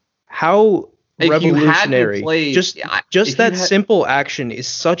 how revolutionary! Just that simple action is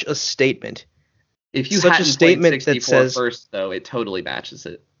such a statement. If you hadn't played 64 first, though, it totally matches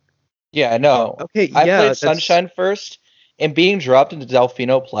it. Yeah, no. Okay, I played Sunshine first, and being dropped into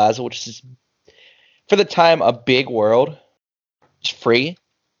Delfino Plaza, which is for the time a big world, it's free.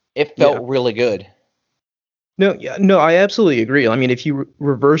 It felt really good. No, I absolutely agree. I mean, if you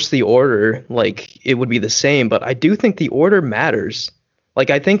reverse the order, like it would be the same, but I do think the order matters. Like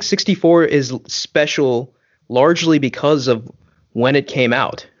I think 64 is special largely because of when it came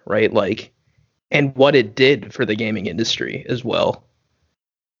out, right? Like, and what it did for the gaming industry as well.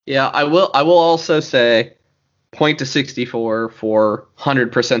 Yeah, I will also say point to 64 for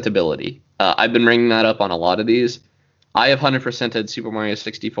 100% ability. I've been bringing that up on a lot of these. I have 100%ed Super Mario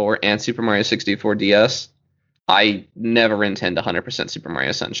 64 and Super Mario 64 DS. I never intend 100% Super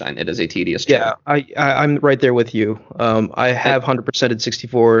Mario Sunshine. It is a tedious Yeah, chore. I'm right there with you. I have 100%ed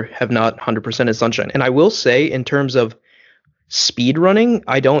 64, have not 100%ed Sunshine. And I will say, in terms of speed running,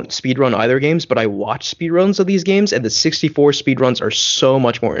 I don't speed run either games, but I watch speed runs of these games, and the 64 speed runs are so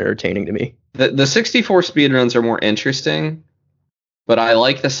much more entertaining to me. The 64 speedruns are more interesting, but I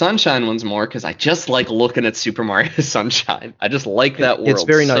like the Sunshine ones more because I just like looking at Super Mario Sunshine. I just like that world It's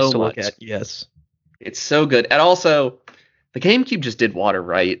very nice so to much. look at. Yes. It's so good. And also, the GameCube just did water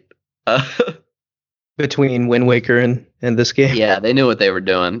right. Uh, Between Wind Waker and this game. yeah, they knew what they were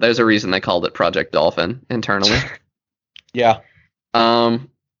doing. There's a reason they called it Project Dolphin internally. Yeah. But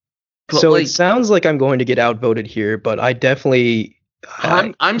So like, it sounds like I'm going to get outvoted here, but I definitely.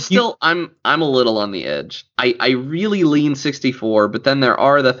 I'm a little on the edge. I really lean 64, but then there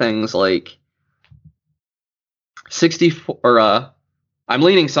are the things like 64 or I'm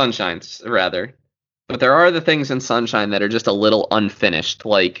leaning Sunshine rather. But there are the things in Sunshine that are just a little unfinished.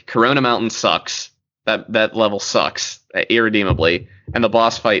 Like Corona Mountain sucks. That level sucks irredeemably, and the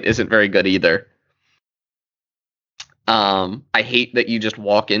boss fight isn't very good either. I hate that you just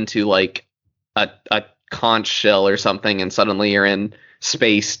walk into like a conch shell or something and suddenly you're in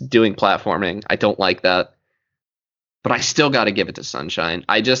space doing platforming. I don't like that. But I still got to give it to Sunshine.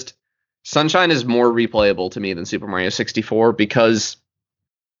 Sunshine is more replayable to me than Super Mario 64 because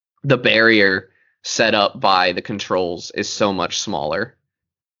the barrier set up by the controls is so much smaller.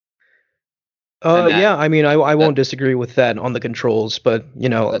 Yeah, I mean, I won't disagree with that on the controls, but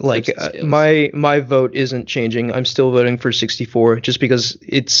like my vote isn't changing. I'm still voting for 64 just because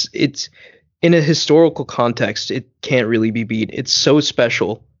it's in a historical context, it can't really be beat. It's so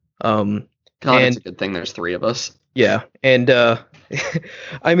special. God, it's a good thing there's three of us. Yeah, and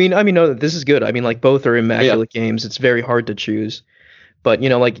I mean, no, this is good. I mean, like both are immaculate games. It's very hard to choose. But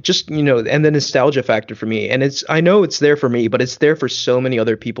like just and the nostalgia factor for me, and I know it's there for me, but it's there for so many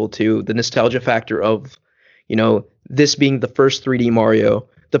other people too. The nostalgia factor of this being the first 3D Mario,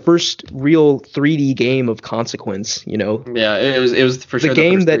 the first real 3D game of consequence. Yeah, it was for sure the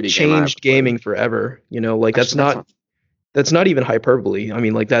game that changed gaming forever. Like that's not even hyperbole. I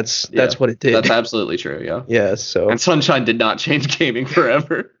mean, like that's what it did. That's absolutely true. Yeah. Yeah. So and Sunshine did not change gaming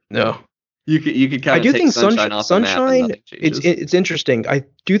forever. No. You could kind of. I do think Sunshine. It's interesting. I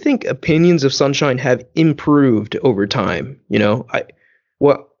do think opinions of Sunshine have improved over time. I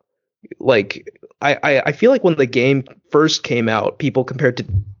feel like when the game first came out, people compared it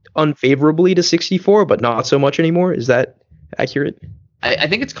unfavorably to 64, but not so much anymore. Is that accurate? I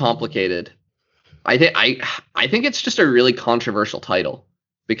think it's complicated. I think it's just a really controversial title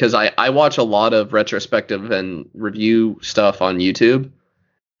because I watch a lot of retrospective and review stuff on YouTube,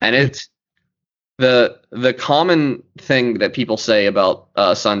 and it's. The common thing that people say about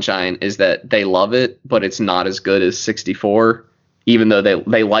Sunshine is that they love it, but it's not as good as 64, even though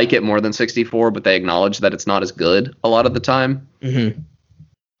they like it more than 64, but they acknowledge that it's not as good a lot of the time. Mm-hmm.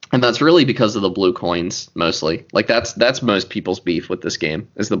 And that's really because of the blue coins, mostly. Like that's most people's beef with this game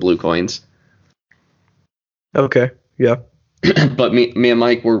is the blue coins. Okay, yeah. But me and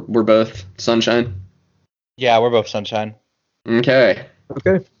Mike, we're both Sunshine. Yeah, we're both Sunshine. Okay.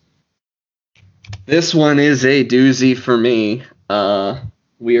 This one is a doozy for me.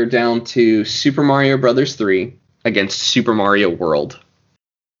 We are down to Super Mario Brothers 3 against Super Mario World.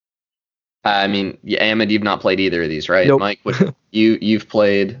 I mean, Ahmed, you've not played either of these, right? Nope. Mike, you've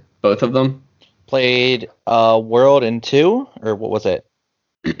played both of them? Played World and 2, or what was it?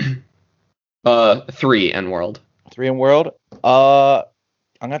 3 and World. 3 and World? I'm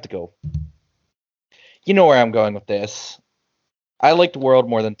gonna have to go. You know where I'm going with this. I liked World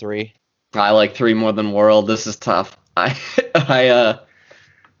more than 3. I like 3 more than World. This is tough. All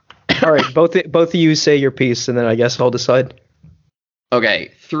right, both of you say your piece, and then I guess I'll decide.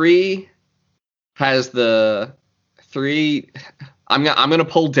 Okay, 3 has the 3. I'm gonna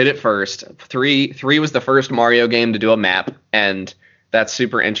pull did it first. 3 was the first Mario game to do a map, and that's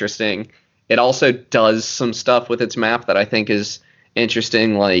super interesting. It also does some stuff with its map that I think is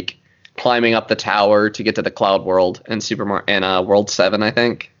interesting, like climbing up the tower to get to the Cloud World and World 7, I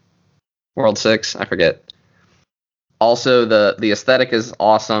think. World 6, I forget. Also, the aesthetic is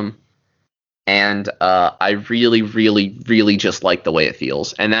awesome, and I really, really, really just like the way it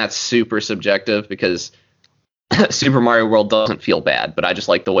feels. And that's super subjective because Super Mario World doesn't feel bad, but I just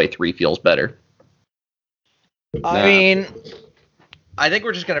like the way 3 feels better. I mean, I think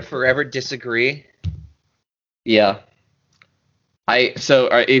we're just gonna forever disagree. Yeah. So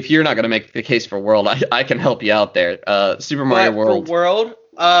if you're not gonna make the case for World, I can help you out there. Super Mario World. For World,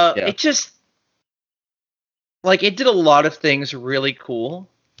 Yeah. it just like it did a lot of things really cool.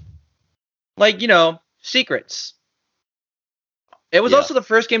 Like, secrets. It was Yeah. also the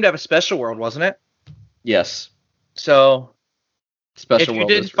first game to have a special world, wasn't it? Yes. So Special if you World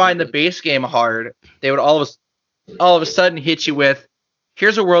didn't is find really the base game hard, they would all of a sudden hit you with,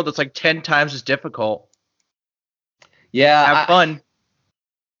 here's a world that's like 10 times as difficult. good. Yeah. Have fun.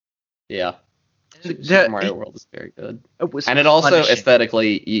 Yeah. And Super Mario World is very good. It was And it also punishing.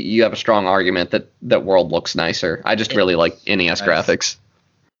 aesthetically, you have a strong argument that World looks nicer. I just really like NES nice. graphics.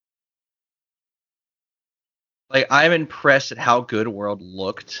 Like, I'm impressed at how good World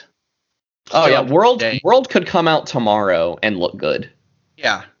looked. Oh yeah, Still World today. World could come out tomorrow and look good.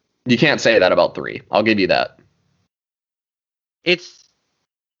 Yeah. You can't say that about 3. I'll give you that. It's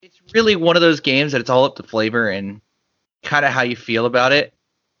really one of those games that it's all up to flavor and kind of how you feel about it.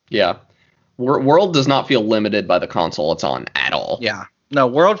 Yeah. World does not feel limited by the console it's on at all. Yeah. No,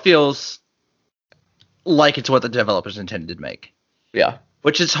 World feels like it's what the developers intended to make. Yeah.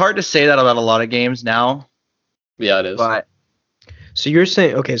 Which is hard to say that about a lot of games now. Yeah, it is. But So you're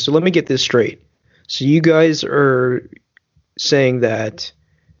saying, okay, so let me get this straight. So you guys are saying that,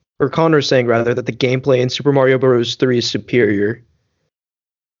 or Connor's saying rather, that the gameplay in Super Mario Bros. 3 is superior.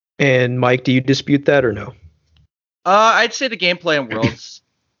 And Mike, do you dispute that or no? I'd say the gameplay in World's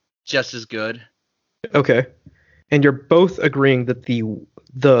just as good. Okay. And you're both agreeing that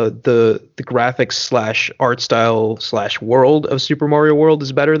the graphics slash art style slash world of Super Mario World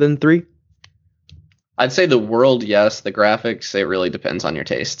is better than 3? I'd say the world, yes. The graphics, it really depends on your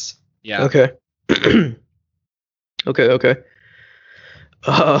tastes. Yeah. Okay. Okay.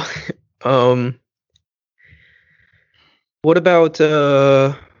 What about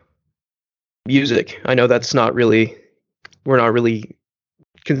music? I know that's not really, we're not really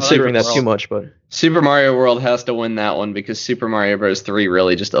considering that too much, but Super Mario World has to win that one because Super Mario Bros. 3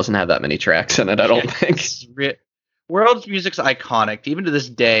 really just doesn't have that many tracks in it, I don't think. World's music's iconic, even to this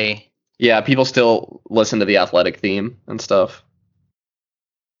day. Yeah, people still listen to the athletic theme and stuff.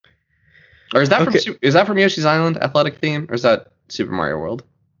 Or is that from Yoshi's Island, athletic theme, or is that Super Mario World?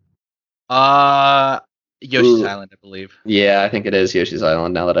 Yoshi's Island, I believe. Yeah, I think it is Yoshi's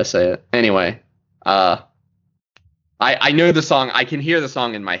Island now that I say it. Anyway, I know the song. I can hear the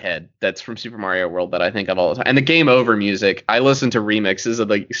song in my head that's from Super Mario World that I think of all the time. And the Game Over music, I listen to remixes of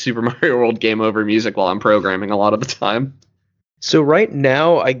the Super Mario World Game Over music while I'm programming a lot of the time. So right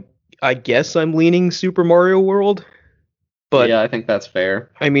now, I guess I'm leaning Super Mario World. But yeah, I think that's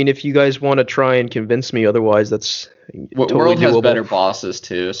fair. I mean, if you guys want to try and convince me otherwise, that's totally World has doable. better bosses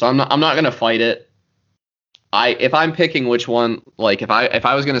too, so I'm not gonna fight it. If I'm picking which one, like if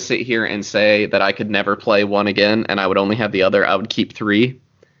I was gonna sit here and say that I could never play one again and I would only have the other, I would keep 3.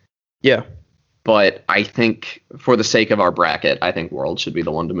 Yeah. But I think for the sake of our bracket, I think World should be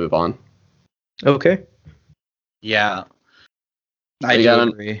the one to move on. Okay. Yeah. I do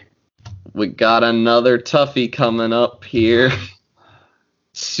agree. We got another toughie coming up here.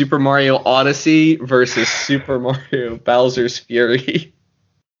 Super Mario Odyssey versus Super Mario Bowser's Fury.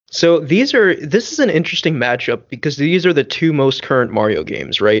 So this is an interesting matchup because these are the 2 most current Mario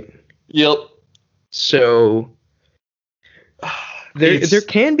games, right? Yep. So there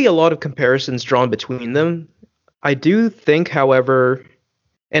can be a lot of comparisons drawn between them. I do think, however,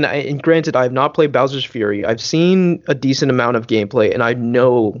 and granted, I have not played Bowser's Fury. I've seen a decent amount of gameplay, and I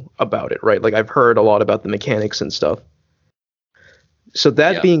know about it, right? Like, I've heard a lot about the mechanics and stuff. So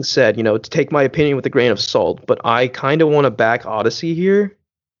that being said, to take my opinion with a grain of salt, but I kind of want to back Odyssey here.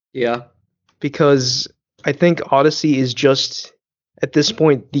 Yeah. Because I think Odyssey is just, at this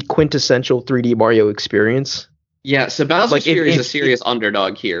point, the quintessential 3D Mario experience. Yeah, so Bowser's Fury is a serious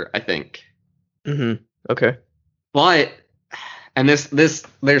underdog here, I think. Mm-hmm. Okay. But... And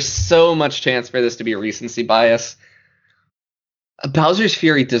there's so much chance for this to be a recency bias. Bowser's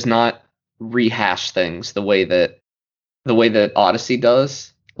Fury does not rehash things the way that Odyssey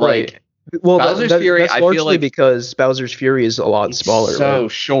does. Right. Well, Bowser's Fury, that's I largely feel like because Bowser's Fury is a lot smaller. So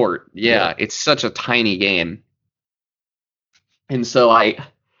right? short. Yeah, it's such a tiny game. And so I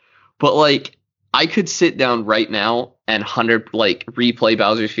could sit down right now and replay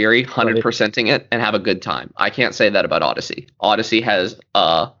Bowser's Fury, 100%ing it, and have a good time. I can't say that about Odyssey. Odyssey has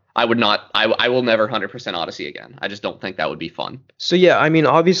I will never 100% Odyssey again. I just don't think that would be fun. So yeah, I mean,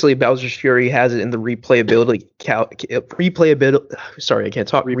 obviously Bowser's Fury has it in the replayability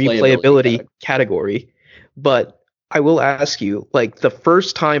category, but I will ask you, like, the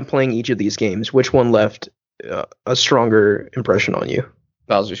first time playing each of these games, which one left a stronger impression on you?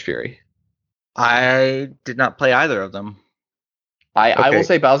 Bowser's Fury. I did not play either of them. I will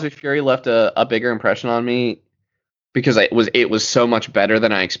say Bowser's Fury left a bigger impression on me because it was so much better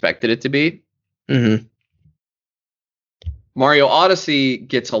than I expected it to be. Mm-hmm. Mario Odyssey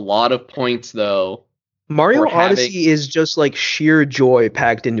gets a lot of points though. Mario for having- Odyssey is just like sheer joy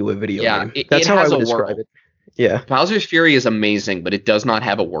packed into a video Yeah, game. it That's how I has would a describe world. it. Yeah. Bowser's Fury is amazing, but it does not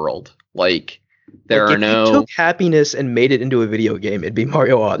have a world. Like there Like, are if no. you took happiness and made it into a video game, it'd be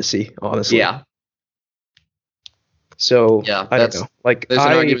Mario Odyssey, honestly. Yeah, So Yeah, I don't know. Like there's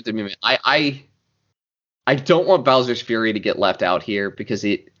an argument to be made. I don't want Bowser's Fury to get left out here because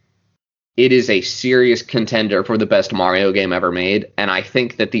it is a serious contender for the best Mario game ever made, and I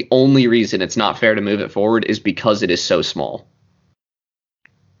think that the only reason it's not fair to move it forward is because it is so small.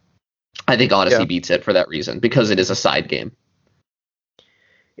 I think Odyssey Yeah. beats it for that reason, because it is a side game.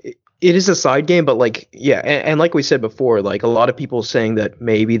 it is a side game, but like and like we said before, like a lot of people saying that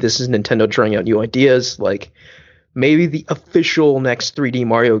maybe this is Nintendo trying out new ideas, like maybe the official next 3D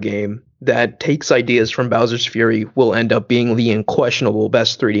Mario game that takes ideas from Bowser's Fury will end up being the unquestionable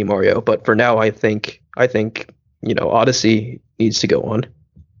best 3D Mario. But for now, I think Odyssey needs to go on.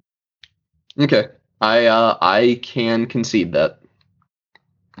 Okay, I can concede that.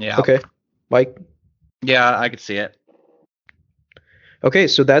 Yeah. Okay, Mike. Yeah, I could see it. Okay,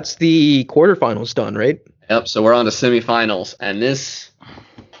 so that's the quarterfinals done, right? Yep. So we're on to semifinals, and this,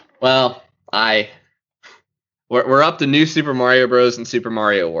 well, we're up to New Super Mario Bros. And Super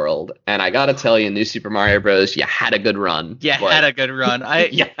Mario World, and I gotta tell you, New Super Mario Bros. You had a good run. Yeah, Like, had a good run.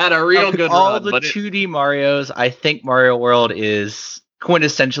 you had a real Of good all run. the but 2D Marios, I think Mario World is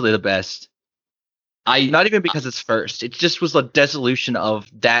quintessentially the best. Not even because it's first. It just was a dissolution of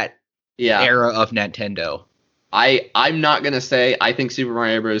that yeah. era of Nintendo. I'm not gonna say I think Super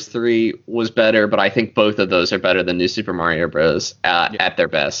Mario Bros. 3 was better, but I think both of those are better than New Super Mario Bros. At their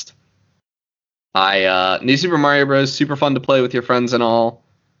best. New Super Mario Bros. Super fun to play with your friends and all,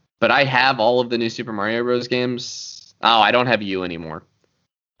 but I have all of the New Super Mario Bros. Games. Oh, I don't have U anymore.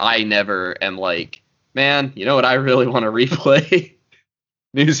 I never am like, man, you know what I really want to replay?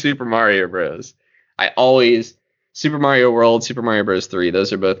 New Super Mario Bros. I always Super Mario World, Super Mario Bros. 3.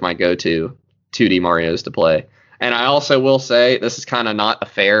 Those are both my go-to 2D Marios to play. And I also will say, this is kind of not a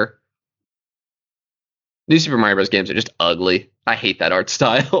fair. New Super Mario Bros. Games are just ugly. I hate that art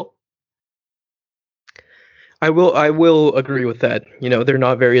style. I will agree with that. They're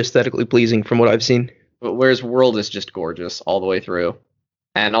not very aesthetically pleasing from what I've seen. But whereas World is just gorgeous all the way through.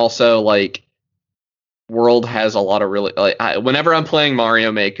 And also, like, World has a lot of really... whenever I'm playing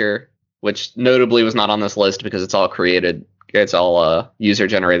Mario Maker, which notably was not on this list because it's all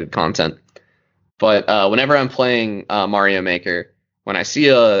user-generated content. But whenever I'm playing Mario Maker, when I see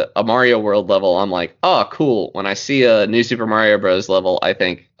a Mario World level, I'm like, oh, cool. When I see a New Super Mario Bros. Level, I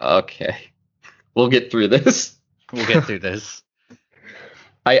think, okay, we'll get through this. We'll get through this.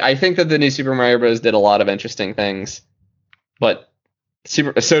 I think that the New Super Mario Bros. Did a lot of interesting things, but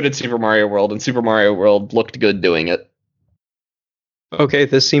so did Super Mario World, and Super Mario World looked good doing it. Okay,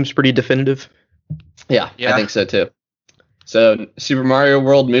 this seems pretty definitive. Yeah, I think so too. So Super Mario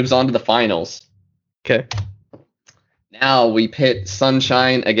World moves on to the finals. Okay. Now we pit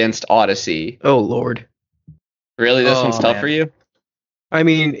Sunshine against Odyssey. Oh, Lord. Really, this one's tough man. for you? I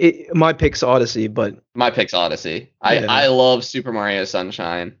mean, my pick's Odyssey, but My pick's Odyssey. Yeah. I love Super Mario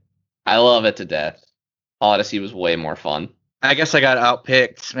Sunshine. I love it to death. Odyssey was way more fun. I guess I got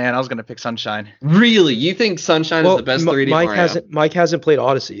outpicked. Man, I was going to pick Sunshine. Really? You think Sunshine is the best 3D Mike Mario? Mike hasn't played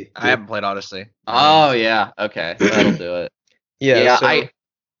Odyssey. I haven't played Odyssey. Oh, yeah. Okay. That'll do it. Yeah, so,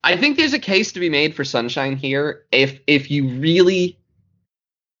 I think there's a case to be made for Sunshine here. If you really...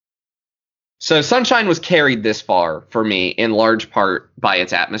 So Sunshine was carried this far for me in large part by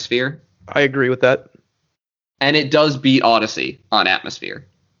its atmosphere. I agree with that. And it does beat Odyssey on atmosphere.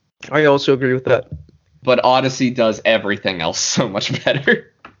 I also agree with that. But Odyssey does everything else so much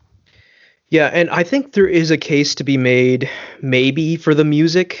better. Yeah, and I think there is a case to be made maybe for the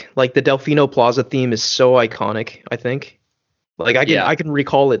music. Like the Delfino Plaza theme is so iconic, I think. Like I can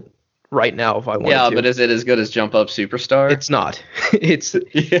recall it right now if I wanted to. Yeah, but is it as good as Jump Up Superstar? It's not. It's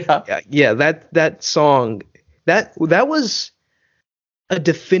yeah. that song that was a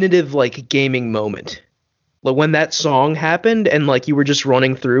definitive like gaming moment. Like when that song happened and like you were just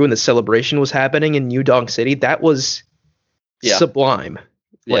running through and the celebration was happening in New Donk City, that was sublime.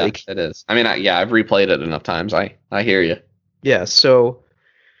 Yeah, Like it is. I mean, I've replayed it enough times. I hear you. yeah, so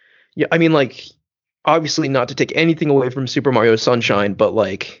yeah, I mean like obviously not to take anything away from Super Mario Sunshine, but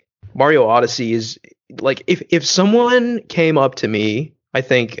like Mario Odyssey is like if someone came up to me, I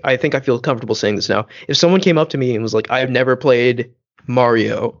think I feel comfortable saying this now. If someone came up to me and was like, I've never played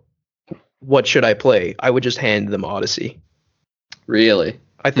Mario, what should I play? I would just hand them Odyssey. Really?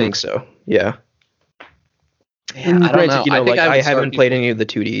 I think so. Yeah. Yeah, I don't know. Granted, I think like I would haven't start played people- any of the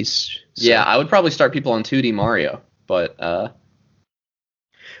 2Ds. So. Yeah, I would probably start people on 2D Mario, but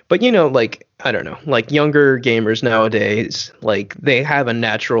But like I don't know, like younger gamers nowadays, like they have a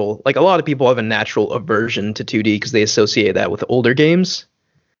natural, like a lot of people have a natural aversion to 2D because they associate that with older games.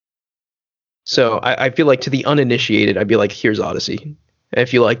 So I feel like to the uninitiated, I'd be like, here's Odyssey. And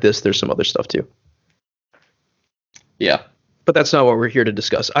if you like this, there's some other stuff too. yeah. But that's not what we're here to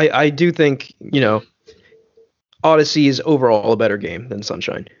discuss. I do think, Odyssey is overall a better game than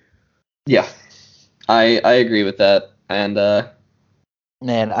Sunshine. Yeah, I agree with that, and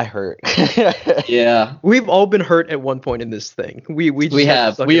Man, I hurt. yeah, We've all been hurt at one point in this thing. We just we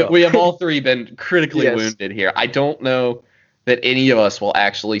have all three been critically Yes. wounded here. I don't know that any of us will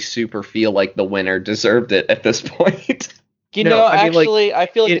actually super feel like the winner deserved it at this point. You No, know, I mean, like, actually, I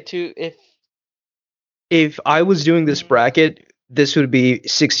feel like it- it too. If I was doing this bracket, this would be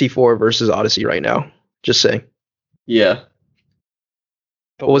 64 versus Odyssey right now. Just saying. Yeah,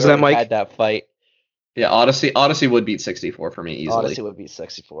 But What was we that, already Mike? Had that fight. yeah. Odyssey would beat 64 for me easily. Odyssey would be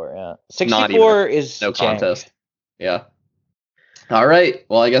 64. Yeah, Not 64 is No jank. contest. Yeah. All right.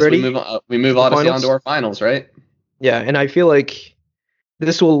 Well, I guess Ready? we move on. We move The Odyssey finals? on to our finals, right? Yeah, and I feel like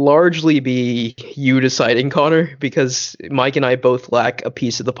this will largely be you deciding, Connor, because Mike and I both lack a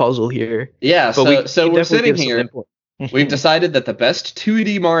piece of the puzzle here. Yeah. But So we we're definitely sitting give some here. input. We've decided that the best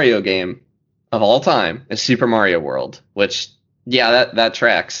 2D Mario game of all time is Super Mario World, which that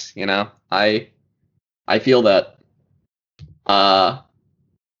tracks, I feel that.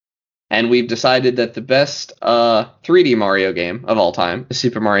 And we've decided that the best 3D Mario game of all time is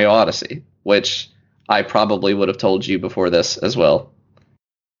Super Mario Odyssey, which I probably would have told you before this as well.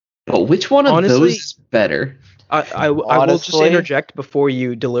 But which one of Honestly, those is better? I will just Honestly- interject before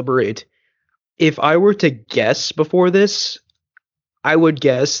you deliberate. If I were to guess before this, I would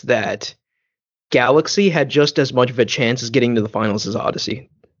guess that Galaxy had just as much of a chance as getting to the finals as Odyssey.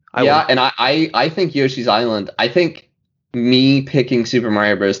 And I think Yoshi's Island. I think me picking Super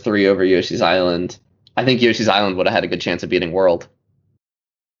Mario Bros. 3 over Yoshi's Island. I think Yoshi's Island would have had a good chance of beating World.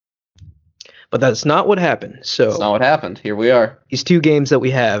 But that's not what happened. So That's not what happened. Here we are. these two games that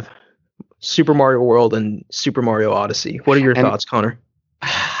we have, Super Mario World and Super Mario Odyssey. What are your And- thoughts, Connor?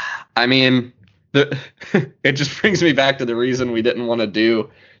 I mean, it just brings me back to the reason we didn't want to do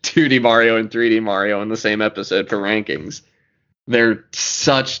 2D Mario and 3D Mario in the same episode for rankings. They're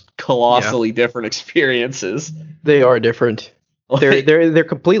such colossally different experiences. They are different. Like, They're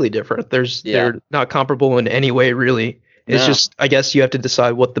completely different. Yeah. They're not comparable in any way, really. It's No. just, I guess you have to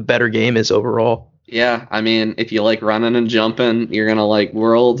decide what the better game is overall. yeah, I mean, if you like running and jumping, you're gonna like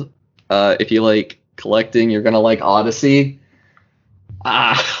World. If you like collecting, you're gonna like Odyssey.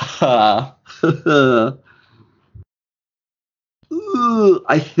 Ooh,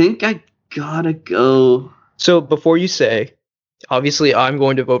 I think I gotta go. So before you say, obviously I'm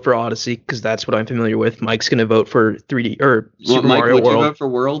going to vote for Odyssey because that's what I'm familiar with. Mike's going to vote for 3D or Super Mike, Mario would you World. vote for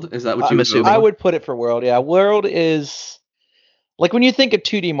World? Is that what I'm you would assuming. vote I for? would put it for World. Yeah, World is like when you think of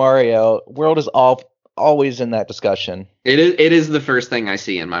 2D Mario, World is always in that discussion. It is the first thing I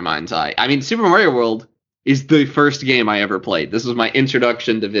see in my mind's eye. I mean, Super Mario World is the first game I ever played. This was my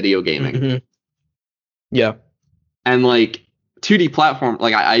introduction to video gaming. Mhm. Yeah. And like 2D platform,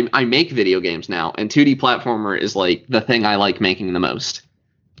 like I make video games now, and 2D platformer is like the thing I like making the most.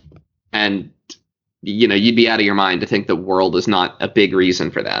 And you'd be out of your mind to think the World is not a big reason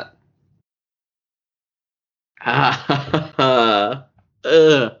for that.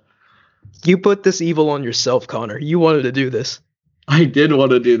 You put this evil on yourself, Connor. You wanted to do this. I did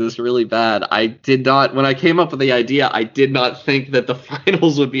want to do this really bad. I did not, when I came up with the idea, I did not think that the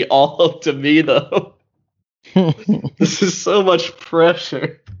finals would be all up to me, though. This is so much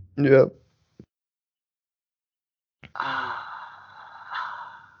pressure. Yeah.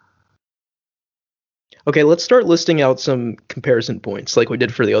 Okay, let's start listing out some comparison points like we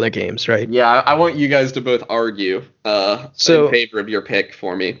did for the other games, right? Yeah, I want you guys to both argue So- in favor of your pick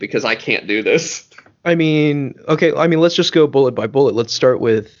for me, because I can't do this. Let's just go bullet by bullet. Let's start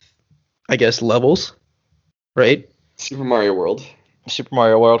with, I guess, levels, right? Super Mario World. Super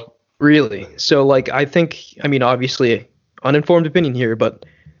Mario World. Really? So, like, obviously, uninformed opinion here, but,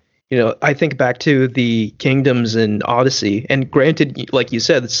 I think back to the kingdoms in Odyssey, and granted, like you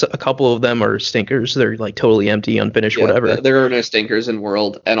said, a couple of them are stinkers. They're, like, totally empty, unfinished, Yeah, whatever. There are no stinkers in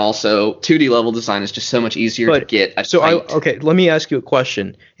World, and also 2D level design is just so much easier to But- get. Okay, let me ask you a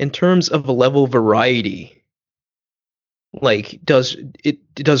question. In terms of level variety, like, does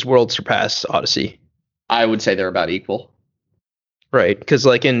World surpass Odyssey? I would say they're about equal. Right, because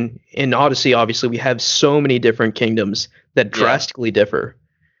like in Odyssey, obviously we have so many different kingdoms that Yeah. drastically differ.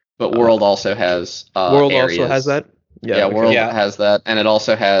 But World also has World areas. also has that. Yeah, World Yeah. has that, and it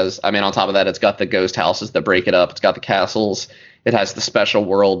also has. I mean, on top of that, it's got the ghost houses that break it up. It's got the castles. It has the special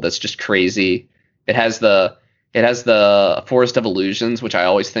world that's just crazy. It has the Forest of Illusions, which I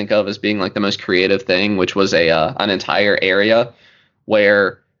always think of as being like the most creative thing, which was an entire area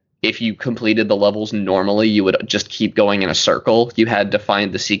where if you completed the levels normally, you would just keep going in a circle. You had to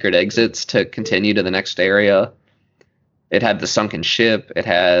find the secret exits to continue to the next area. It had the sunken ship.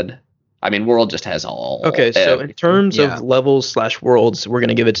 I mean, World just has all. Okay, so in terms Yeah. of levels / worlds, we're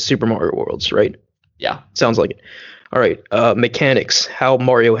gonna give it to Super Mario Worlds, right? Yeah, Sounds like it. All right, mechanics, how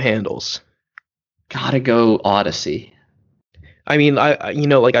Mario handles. gotta go Odyssey. I mean,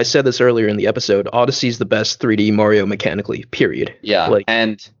 like I said this earlier in the episode, Odyssey's the best 3D Mario mechanically. Period. Yeah, Like,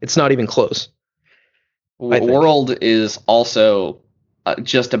 and it's not even close. I think. World is also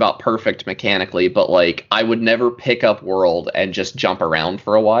just about perfect mechanically, but like I would never pick up World and just jump around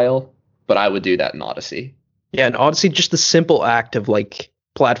for a while, but I would do that in Odyssey. Yeah, and Odyssey, just the simple act of like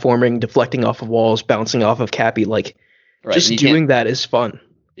platforming, deflecting off of walls, bouncing off of Cappy, like Right, just and you doing that is fun.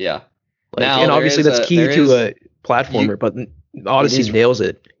 Yeah. Like, Now, and there obviously is that's a- key there to is- a platformer, but Odyssey is- nails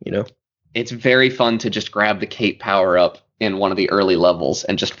it. You know. It's very fun to just grab the cape power up in one of the early levels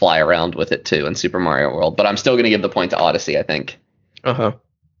and just fly around with it too in Super Mario World. But I'm still going to give the point to Odyssey, I think. Uh huh.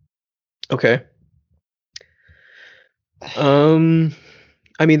 Okay.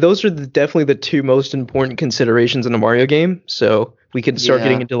 I mean, those are definitely the two most important considerations in a Mario game. So we can start Yeah.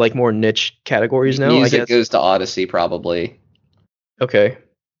 getting into like more niche categories now. I Music guess. goes to Odyssey probably. Okay.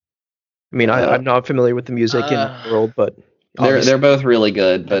 I mean, I'm not familiar with the music in Uh, the world, but They're both really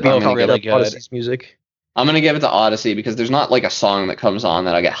good, but Both I'm gonna, really give, good. Odyssey's music. I'm gonna give it to Odyssey because there's not like a song that comes on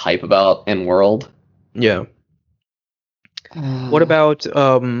that I get hype about in World. Yeah. What about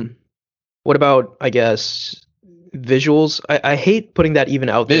I guess visuals? I hate putting that even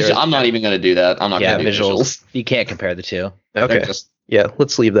out there. I'm not even gonna do that. I'm not Yeah, gonna do visuals. You can't compare the two. They're Okay. just Yeah,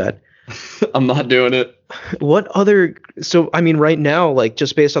 let's leave that. I'm not doing it. What other? So I mean, right now, like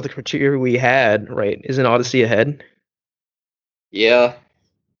just based off the criteria we had, right? Isn't Odyssey ahead? Yeah.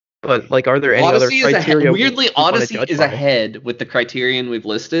 But like, are there any Odyssey other is criteria? ahead. Weirdly, we wanna Odyssey judge is by? ahead with the criterion we've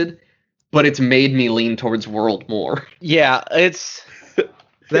listed, but it's made me lean towards World more. Yeah, it's.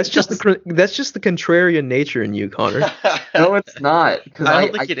 That's just the contrarian nature in you, Connor. No, it's not. Because I I,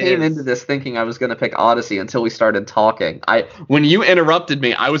 don't think it came is. into this thinking I was going to pick Odyssey until we started talking. When you interrupted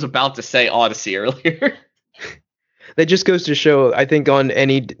me, I was about to say Odyssey earlier. That just goes to show, I think, on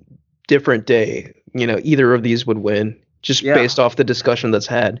any different day, either of these would win, just Yeah. based off the discussion that's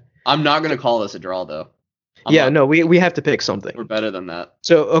had. I'm not going to call this a draw, though. We have to pick something. We're better than that.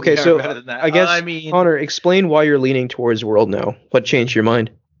 So okay, Yeah, so better than that. I guess I mean- Connor, explain why you're leaning towards World now. What changed your mind?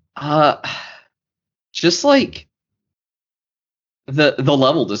 Just like the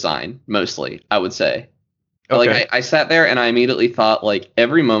level design, mostly, I would say. Okay. Like I sat there and I immediately thought like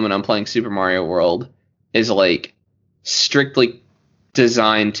every moment I'm playing Super Mario World is like strictly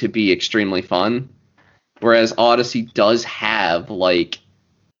designed to be extremely fun, whereas Odyssey does have like,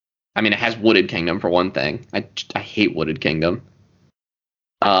 I mean, it has Wooded Kingdom for one thing. I hate Wooded Kingdom.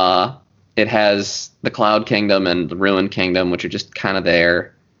 It has the Cloud Kingdom and the Ruined Kingdom, which are just kind of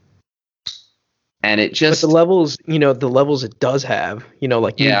there. And it But just the levels, it does have, like New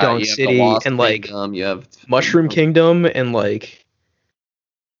Dawn you have the City Lost and like Kingdom, you have Mushroom Kingdom and like,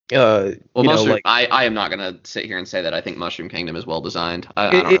 Well, Mushroom, like I am not gonna sit here and say that I think Mushroom Kingdom is well designed. I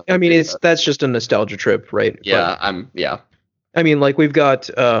don't I mean, agree with that. that's just a nostalgia trip, right? Yeah, But, I mean, like we've got,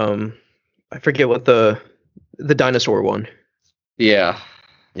 I forget what the dinosaur one. yeah.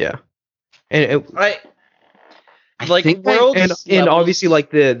 Yeah, and I Like, think World and obviously like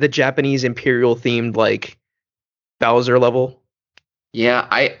the Japanese imperial themed like Bowser level. Yeah,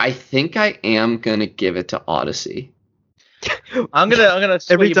 I think I am gonna give it to Odyssey. I'm gonna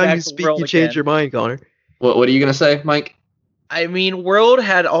sway Every you time back you to speak, World you change again. your mind, Connor. What are you gonna say, Mike? I mean, World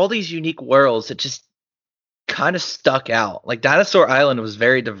had all these unique worlds that just kind of stuck out. Like Dinosaur Island was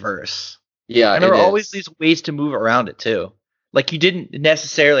very diverse, Yeah, and there were it always is. these ways to move around it too. Like you didn't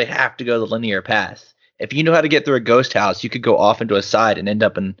necessarily have to go the linear path. If you knew how to get through a ghost house, you could go off into a side and end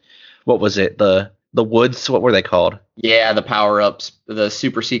up in what was it? The woods? What were they called? Yeah, the power ups, the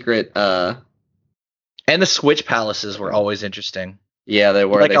super secret. And the switch palaces were always interesting. Yeah, they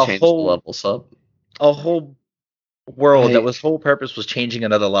were. Like They a changed whole- the levels up. A whole world I- that was whole purpose was changing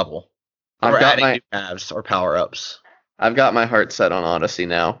another level. I've Or got adding my new paths or power ups. I've got my heart set on Odyssey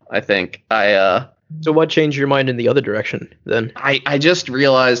now. I think So what changed your mind in the other direction then? I just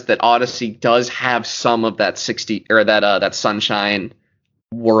realized that Odyssey does have some of that 60 or that sunshine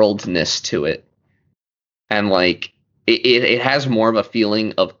worldness to it. And like it has more of a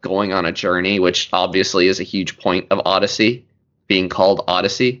feeling of going on a journey, which obviously is a huge point of Odyssey, being called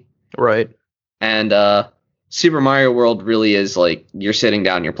Odyssey. Right. And Super Mario World really is like you're sitting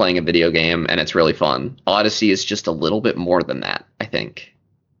down, you're playing a video game, and it's really fun. Odyssey is just a little bit more than that, I think.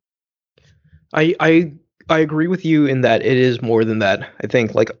 I agree with you in that it is more than that. I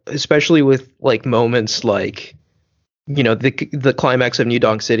think, like, especially with like moments like, you know, the climax of New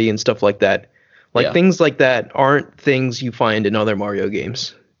Donk City and stuff like that. Like Yeah. things like that aren't things you find in other Mario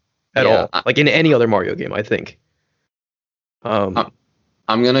games at Yeah, all. Like in any other Mario game, I think. I'm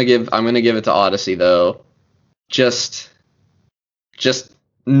gonna give it to Odyssey though. Just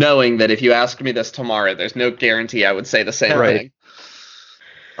knowing that if you ask me this tomorrow, there's no guarantee I would say the same Right. thing.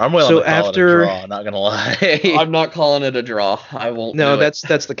 I'm willing So to call after- it a draw, not gonna lie. I'm not calling it a draw. I won't. No, do it.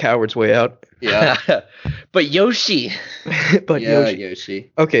 that's the coward's way out. yeah. But Yoshi, But Yeah, Yoshi.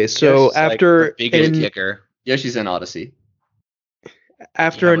 Yoshi. Okay, so Yoshi's, like, after the biggest in- kicker. Yoshi's in Odyssey.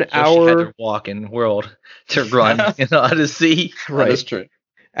 after Yeah, an but Yoshi had hour, to walk in world to run in Odyssey. That is right? true.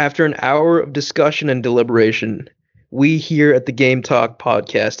 After an hour of discussion and deliberation, we here at the Game Talk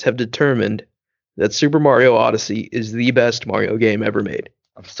podcast have determined that Super Mario Odyssey is the best Mario game ever made.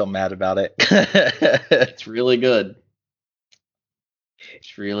 I'm still mad about it. It's really good.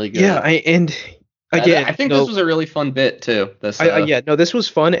 It's really good. Yeah, and again, I think no, this was a really fun bit too. This, this was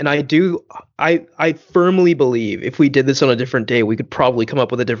fun, and I firmly believe if we did this on a different day, we could probably come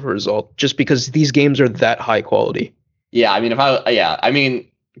up with a different result, just because these games are that high quality. yeah. I mean,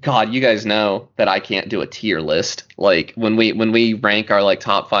 God, you guys know that I can't do a tier list. Like when we rank our like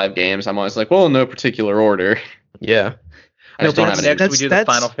top 5 games, I'm always like, well, in no particular order. Yeah. I just No, don't but have next any. we do the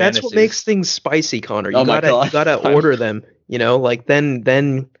Final That's what Fantasies. makes things spicy, Connor. You Oh my gotta God. order them. You know, like then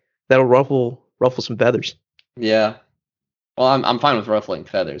that'll ruffle some feathers. Yeah. Well, I'm fine with ruffling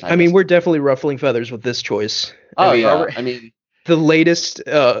feathers. I mean, we're definitely ruffling feathers with this choice. Oh And yeah. our- I mean, the latest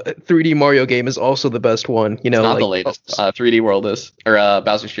 3D Mario game is also the best one. You know, it's not like, the latest. 3D World is or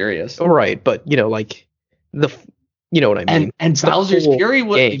Bowser's Fury is. all right, but you know, like you know what I mean. And the Bowser's whole Fury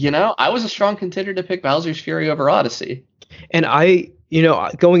was, game. you know, I was a strong contender to pick Bowser's Fury over Odyssey. And I, you know,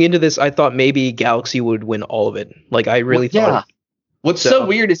 going into this, I thought maybe Galaxy would win all of it. Like I really thought. What's So- so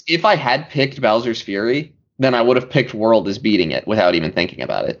weird is if I had picked Bowser's Fury, then I would have picked World as beating it without even thinking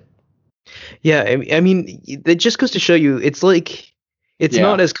about it. Yeah, I mean, it just goes to show you, it's like it's Yeah.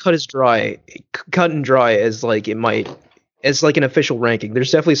 not as cut and dry as like it might, as like an official ranking.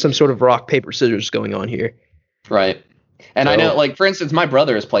 There's definitely some sort of rock paper scissors going on here. Right. And I So- know, like, for instance, my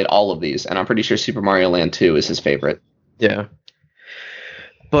brother has played all of these, and I'm pretty sure Super Mario Land 2 is his favorite. Yeah.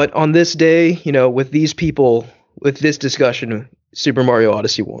 But on this day, you know, with these people, with this discussion, Super Mario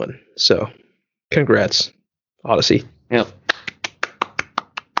Odyssey won. So, congrats, Odyssey. Yeah.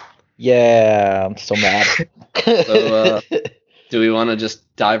 Yeah, I'm so mad. So, do we want to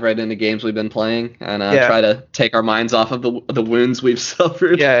just dive right into games we've been playing and Yeah. try to take our minds off of the wounds we've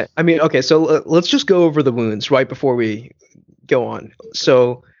suffered? Yeah, I mean, okay, so let's just go over the wounds right before we go on.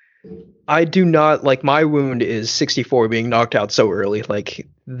 So, I do not like my wound is 64 being knocked out so early. Like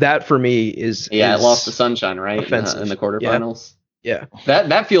that for me is Yeah, is, it lost to Sunshine, right? offensive. In the quarterfinals. Yeah,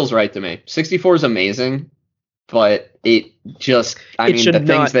 That feels right to me. 64 is amazing, but it just, I it mean, should the not.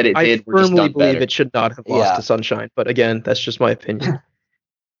 things that it I did were just firmly done believe better. it should not have lost Yeah. to Sunshine, but again, that's just my opinion.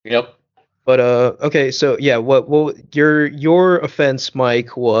 Yep. But okay, so yeah, what your offense,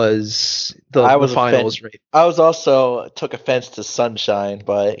 Mike, was the I was finals, right? I was also took offense to Sunshine,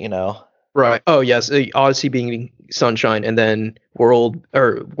 but you know, Right. Oh yes, Odyssey being Sunshine, and then World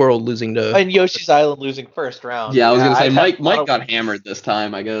losing to. and Yoshi's Island losing first round. Yeah, I was gonna say I've Mike. had a lot Mike of- got hammered this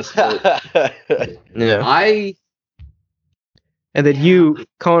time, I guess. But Yeah. I And then you,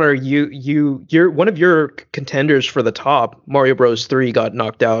 Connor, you're one of your contenders for the top. Mario Bros. 3 got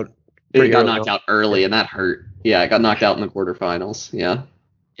knocked out. it pretty got early knocked on. out early, and that hurt. Yeah, it got knocked out in the quarterfinals. Yeah.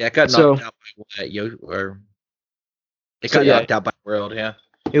 Yeah, it got knocked So- out by what? It So, got yeah. knocked out by World, yeah.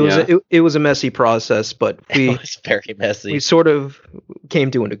 It was Yeah. it was a messy process, but it we was very messy. we sort of came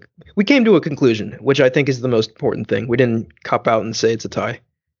to a conclusion, which I think is the most important thing. We didn't cop out and say it's a tie.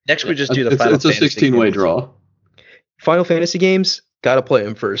 Next we just do the it's, Final it's a Fantasy 16-way games. draw. Final Fantasy games, gotta play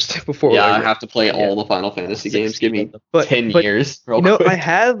them first before. Yeah, we I have to play all the Final Fantasy games. Give me but 10 but, years. real You know, quick.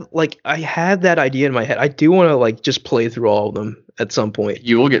 I had that idea in my head. I do want to like just play through all of them at some point.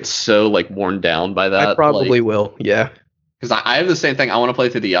 You will get so like worn down by that. I probably will. Yeah. Because I have the same thing. I want to play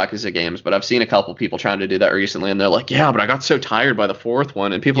through the Yakuza games, but I've seen a couple people trying to do that recently, and they're like, "Yeah, but I got so tired by the fourth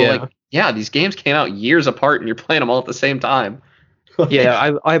one." And people are Yeah. like, "Yeah, these games came out years apart, and you're playing them all at the same time."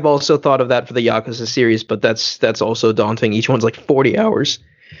 Yeah, I've also thought of that for the Yakuza series, but that's also daunting. Each one's like 40 hours.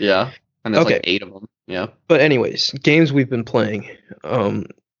 Yeah. and there's Okay. like 8 of them. Yeah. But anyways, games we've been playing.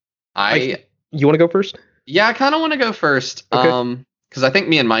 I You want to go first? Yeah, I kind of want to go first. Okay. Because I think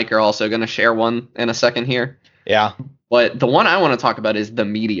me and Mike are also going to share one in a second here. Yeah. But the one I want to talk about is The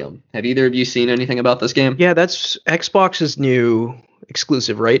Medium. Have either of you seen anything about this game? Yeah, that's Xbox's new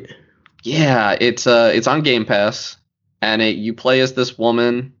exclusive, right? Yeah, it's on Game Pass, and you play as this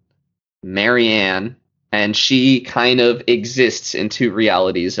woman, Marianne, and she kind of exists in 2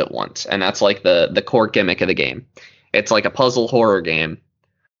 realities at once, and that's like the core gimmick of the game. It's like a puzzle horror game,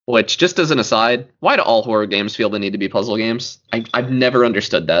 which, just as an aside, why do all horror games feel the need to be puzzle games? I've never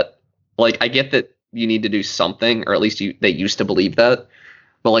understood that. Like, I get that you need to do something, or at least they used to believe that,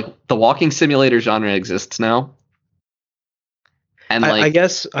 but like the walking simulator genre exists now. And I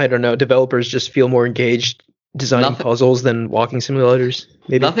guess, I don't know, developers just feel more engaged designing puzzles than walking simulators.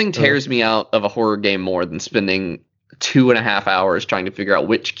 Maybe. Nothing tears me out of a horror game more than spending 2.5 hours trying to figure out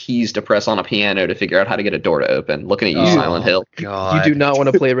which keys to press on a piano to figure out how to get a door to open. Looking at you, Silent Hill. God. You do not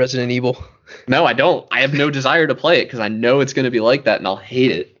want to play Resident Evil. No, I don't. I have no desire to play it because I know it's going to be like that and I'll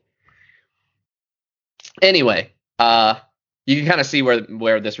hate it. Anyway, you can kind of see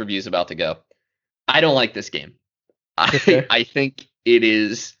where this review is about to go. I don't like this game. Okay. I think it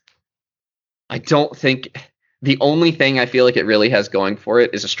is. I don't think the only thing I feel like it really has going for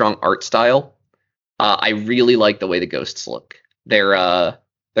it is a strong art style. I really like the way the ghosts look. They're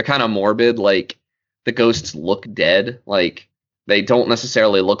kind of morbid. Like, the ghosts look dead. Like, they don't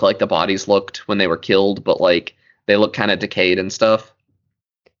necessarily look like the bodies looked when they were killed, but like they look kind of decayed and stuff.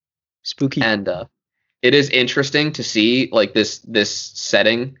 Spooky. And it is interesting to see like this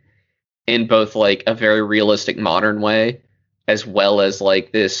setting in both like a very realistic modern way, as well as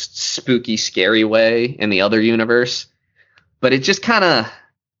like this spooky, scary way in the other universe. But it just kind of,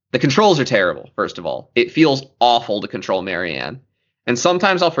 the controls are terrible, first of all. It feels awful to control Marianne. And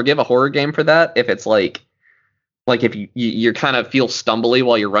sometimes I'll forgive a horror game for that if it's like if you kind of feel stumbly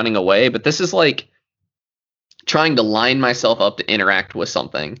while you're running away. But this is like trying to line myself up to interact with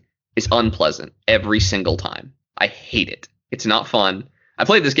something is unpleasant every single time. I hate it. It's not fun. I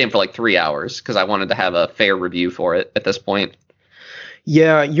played this game for like 3 hours because I wanted to have a fair review for it at this point.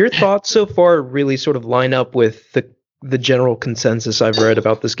 Yeah, your thoughts so far really sort of line up with the general consensus I've read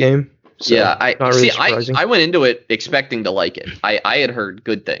about this game. So, Yeah, not really surprising. I went into it expecting to like it. I had heard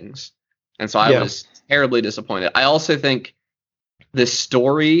good things, and so I was terribly disappointed. I also think the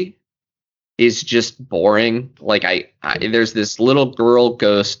story is just boring. Like there's this little girl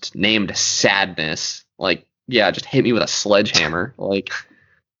ghost named Sadness. Like, yeah, just hit me with a sledgehammer. Like,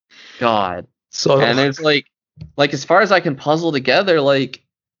 God. So And it's like as far as I can puzzle together, like,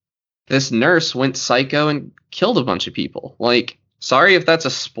 this nurse went psycho and killed a bunch of people. Like, sorry if that's a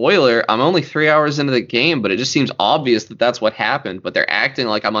spoiler. I'm only 3 hours into the game, but it just seems obvious that that's what happened. But they're acting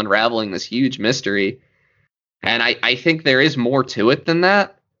like I'm unraveling this huge mystery. And I think there is more to it than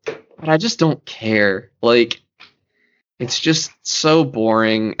that. But I just don't care. Like, it's just so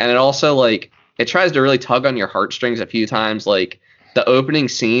boring. And it also, like, it tries to really tug on your heartstrings a few times. Like, the opening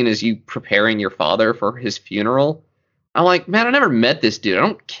scene is you preparing your father for his funeral. I'm like, man, I never met this dude. I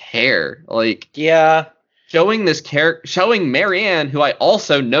don't care. Like, Yeah. showing Marianne, who I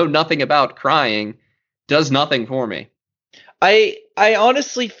also know nothing about, crying, does nothing for me. I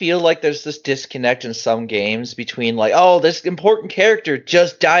honestly feel like there's this disconnect in some games between like, oh, this important character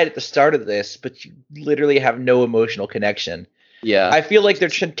just died at the start of this, but you literally have no emotional connection. Yeah. I feel like they're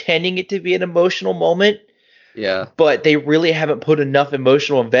intending it to be an emotional moment, Yeah. but they really haven't put enough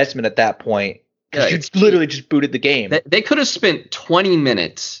emotional investment at that point. Yeah, You literally just booted the game. They could have spent 20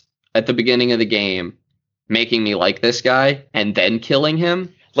 minutes at the beginning of the game making me like this guy and then killing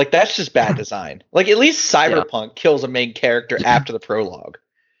him. Like, that's just bad design. Like, at least Cyberpunk kills a main character after the prologue.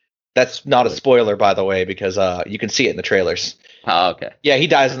 That's not a spoiler, by the way, because you can see it in the trailers. Oh, okay. Yeah, he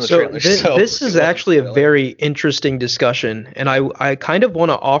dies in the So trailers. this is actually a very interesting discussion, and I kind of want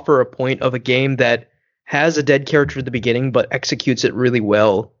to offer a point of a game that has a dead character at the beginning but executes it really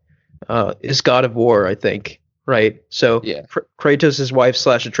well. Is God of War, I think, right? So Yeah. Kratos' wife /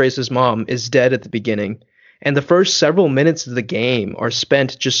 Atreus' mom is dead at the beginning, and the first several minutes of the game are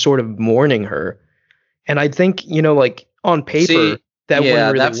spent just sort of mourning her. And I think, like, on paper, See, that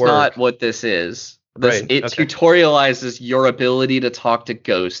wouldn't really that's work. not what this is. Right, It okay. tutorializes your ability to talk to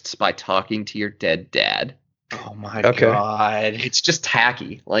ghosts by talking to your dead dad. Oh my Okay. god. It's just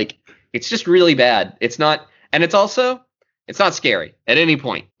tacky. Like, it's just really bad. It's not, and it's not scary at any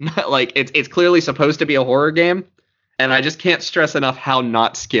point. Like, it's clearly supposed to be a horror game, and I just can't stress enough how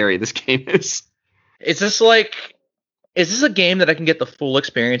not scary this game is. Is this a game that I can get the full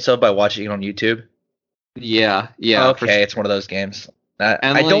experience of by watching it on YouTube? Yeah, Okay, for sure. it's one of those games.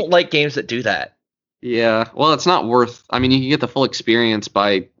 And, I like- don't like games that do that. Yeah, well, it's not worth. I mean, you can get the full experience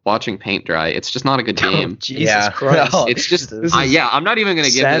by watching paint dry. It's just not a good game. Jesus Yeah. Christ. No. It's just, This is I'm not even gonna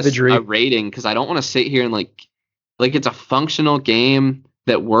give this savagery. a rating because I don't want to sit here and like it's a functional game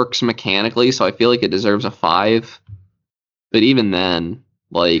that works mechanically, so I feel like it deserves a 5. But even then,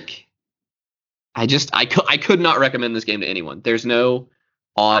 like, I could not recommend this game to anyone. There's no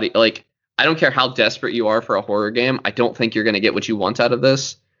audio. Like, I don't care how desperate you are for a horror game. I don't think you're gonna get what you want out of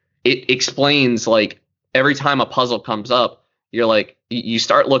this. It explains, like, every time a puzzle comes up, you're like, you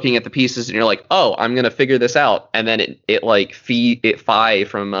start looking at the pieces and you're like, oh, I'm gonna figure this out, and then it Fi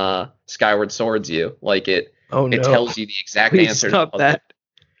from Skyward Swords you, like it Oh no. tells you the exact Please answer. stop that.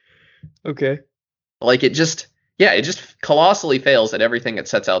 Okay. Like, it just colossally fails at everything it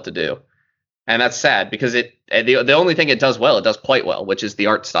sets out to do, and that's sad because the only thing it does well, it does quite well, which is the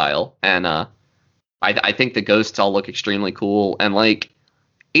art style, and I think the ghosts all look extremely cool, and like,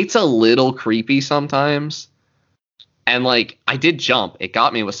 it's a little creepy sometimes. And like, I did jump. It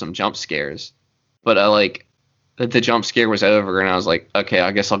got me with some jump scares. But the jump scare was over and I was like, okay,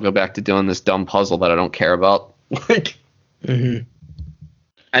 I guess I'll go back to doing this dumb puzzle that I don't care about. Like, Mm-hmm.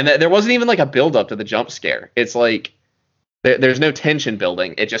 and there wasn't even like a build up to the jump scare. It's like there's no tension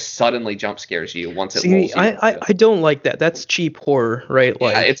building. It just suddenly jump scares you once it lulls See, you. I don't like that. That's cheap horror, right?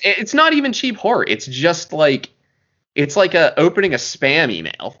 Like, Yeah, it's not even cheap horror. It's just like, it's like opening a spam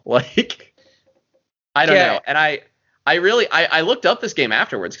email. Like, I don't Yeah. know. And I looked up this game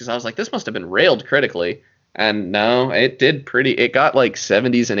afterwards because I was like, this must have been railed critically. And no, it got like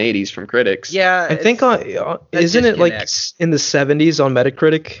 70s and 80s from critics. Yeah, I think isn't it like in the 70s on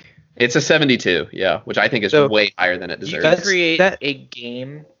Metacritic? It's a 72, yeah, which I think is So, way higher than it you deserves. can That's- create that- a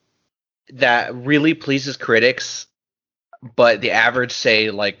game that really pleases critics, but the average,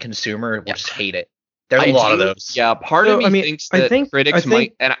 say, like, consumer will just hate it. There's a lot of those. Yeah, part So, of me I mean, thinks I that think- critics I think-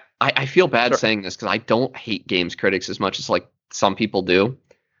 might, and I feel bad Sorry. saying this because I don't hate games critics as much as like some people do,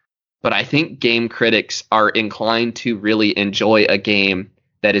 but I think game critics are inclined to really enjoy a game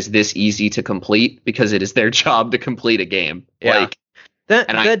that is this easy to complete because it is their job to complete a game. Yeah. Like, That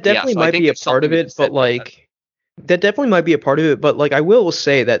And I- that definitely yeah, so I might think be a there's part of something to be it, said but about that. like that definitely might be a part of it. But like, I will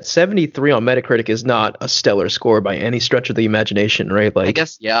say that 73 on Metacritic is not a stellar score by any stretch of the imagination, right? Like, I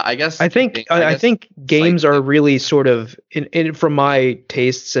guess I think I think games are really sort of from my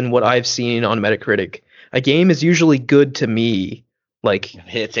tastes and what I've seen on Metacritic. A game is usually good to me, like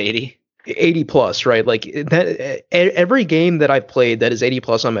Hits 80. 80 plus, right? Like that. Every game that I've played that is 80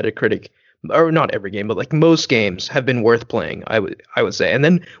 plus on Metacritic, or not every game, but like most games have been worth playing. I would say. And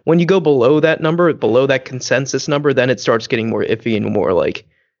then when you go below that number, below that consensus number, then it starts getting more iffy and more like,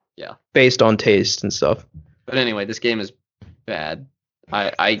 Yeah. based on taste and stuff. But anyway, this game is bad.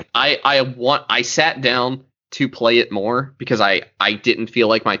 I sat down to play it more because I didn't feel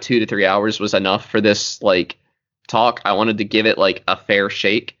like my 2 to 3 hours was enough for this like talk. I wanted to give it like a fair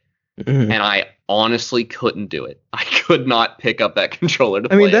shake, Mhm. and I honestly couldn't do it. I could not pick up that controller to I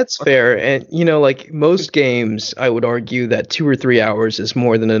play mean, it. that's fair. And, like most games, I would argue that 2 or 3 hours is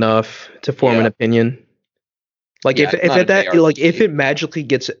more than enough to form an Yeah. opinion. Like, Yeah, it's if not a at that, JRPG. like, if it magically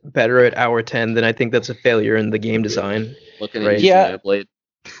gets better at hour 10, then I think that's a failure in the game design. Looking right. at you, Yeah. Blade.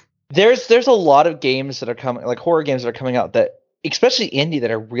 There's a lot of games that are coming, like horror games that are coming out that, especially indie, that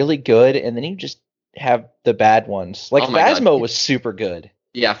are really good, and then you just have the bad ones. Like Oh my God. Phasmo was super good.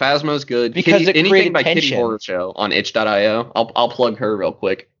 Yeah, Phasmo's good. Because it anything created by Kitty tension. Horror Show on itch.io. I'll plug her real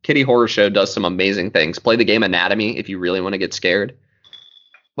quick. Kitty Horror Show does some amazing things. Play the game Anatomy if you really want to get scared.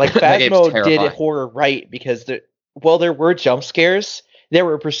 Like That game's Phasmo did terrifying. horror right because there were jump scares. They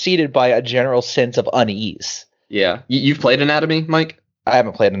were preceded by a general sense of unease. Yeah. You've played Anatomy, Mike? I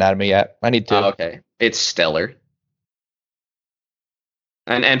haven't played Anatomy yet. I need to. Oh, okay. It's stellar.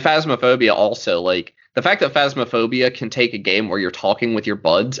 And Phasmophobia also, like, the fact that Phasmophobia can take a game where you're talking with your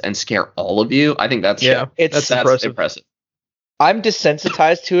buds and scare all of you, I think that's Yeah, It's that's impressive. impressive. I'm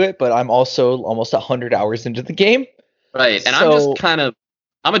desensitized to it, but I'm also almost 100 hours into the game. Right. And So-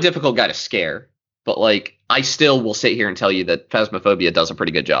 I'm a difficult guy to scare, but like, I still will sit here and tell you that Phasmophobia does a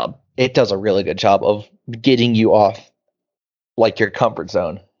pretty good job. It does a really good job of getting you off like your comfort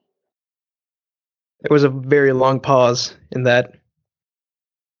zone. There was a very long pause in that.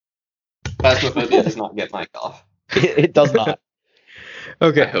 Phasmophobia does not get Mike off. It does not. I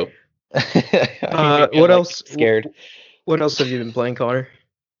Okay. hope. What else? Scared. What else have you been playing, Connor?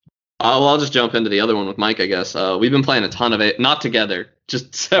 Well, I'll just jump into the other one with Mike, I guess. We've been playing a ton of it, not together,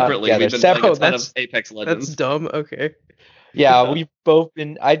 just separately. together, We've been separate. playing a ton That's- of Apex That's Legends. dumb. Okay. Yeah, we've both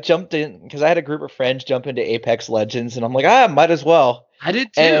been. I jumped in because I had a group of friends jump into Apex Legends, and I'm like, might as well. I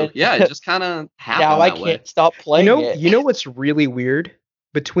did too. And Yeah, it just kind of happened now I that can't way. stop playing it. You know what's really weird?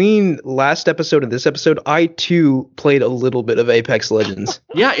 Between last episode and this episode, I too played a little bit of Apex Legends.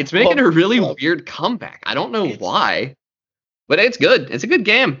 Yeah, it's making Well, a really well, weird comeback. I don't know it's- why, but it's good. It's a good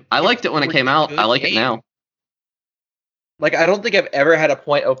game. I liked it when it It's came a out. good I like it game. now. Like, I don't think I've ever had a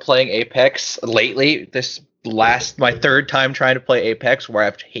point of playing Apex lately. My third time trying to play Apex, where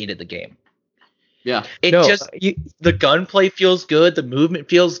I've hated the game. Yeah. It No, just the gunplay feels good, the movement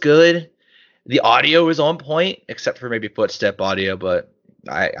feels good, the audio is on point, except for maybe footstep audio. But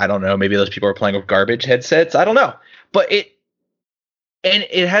I don't know. Maybe those people are playing with garbage headsets. I don't know. But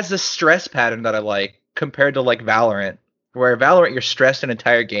it has this stress pattern that I like compared to like Valorant, where Valorant you're stressed an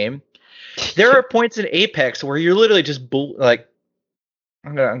entire game. There are points in Apex where you're literally just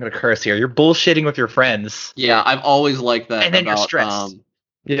I'm gonna curse here. You're bullshitting with your friends, Yeah, I've always liked that and then you're about stressed.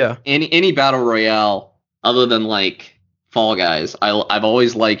 Yeah. any battle royale other than like Fall Guys. I've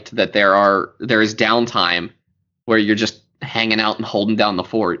always liked that there is downtime where you're just hanging out and holding down the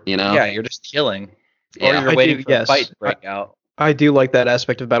fort, you know? Yeah, you're just chilling, Yeah. or you're I waiting do, for a yes. fight to break out. I do like that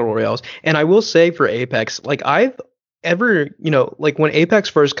aspect of battle royales, and I will say for Apex, like I've ever, like when Apex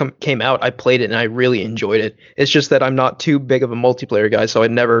first came out, I played it and I really enjoyed it. It's just that I'm not too big of a multiplayer guy, so I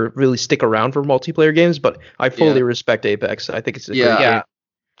never really stick around for multiplayer games. But I fully Yeah. respect Apex. I think it's a Yeah. great game. Yeah,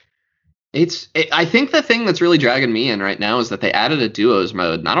 I think the thing that's really dragging me in right now is that they added a duos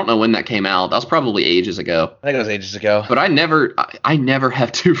mode. And I don't know when that came out. That was probably ages ago. I think it was ages ago. But I never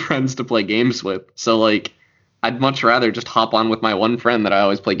have two friends to play games with. So like, I'd much rather just hop on with my one friend that I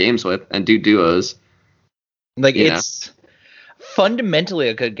always play games with and do duos. Like, Yeah. it's fundamentally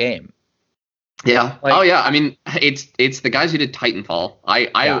a good game. Yeah. Like- Oh yeah. I mean, it's the guys who did Titanfall. I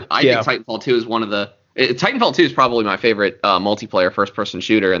Yeah. think Titanfall 2 is one of the Titanfall 2 is probably my favorite multiplayer first person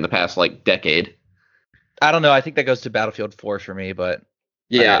shooter in the past like decade. I don't know. I think that goes to Battlefield 4 for me, but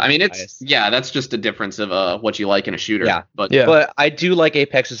Yeah. I I mean, biased. that's just a difference of what you like in a shooter. Yeah. But Yeah. but I do like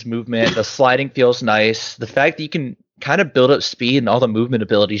Apex's movement. The sliding feels nice. The fact that you can kind of build up speed and all the movement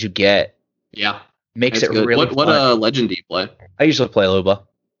abilities you get yeah. makes It's it good. really What fun. legend do you play? I usually play Loba.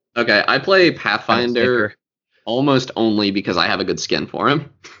 Okay, I play Pathfinder Sniper. almost only because I have a good skin for him.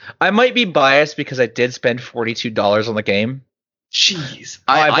 I might be biased because I did spend $42 on the game. Jeez.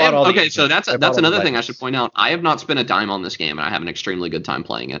 I bought all the okay, so items. that's I bought that's all the another thing I items. should point out. I have not spent a dime on this game, and I have an extremely good time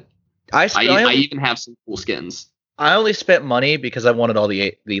playing it. I I even have some cool skins. only spent money because I wanted all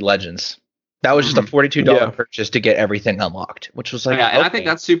the legends. That was just a $42 Yeah. purchase to get everything unlocked, which was like, yeah, and I okay. think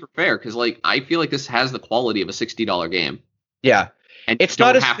that's super fair because like I feel like this has the quality of a $60 game. yeah. And It's you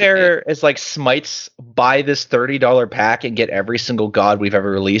not don't as have to pay. fair as like Smite's buy this $30 pack and get every single god we've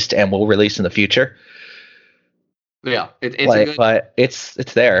ever released and will release in the future. Yeah, it's Like, a good. but it's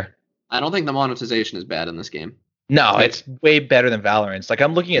there. I don't think the monetization is bad in this game. No, Like- it's way better than Valorant's. Like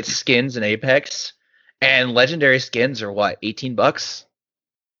I'm looking at skins in Apex, and legendary skins are what, $18?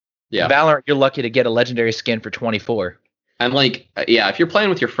 Yeah, Valorant, you're lucky to get a legendary skin for 24. and like yeah, if you're playing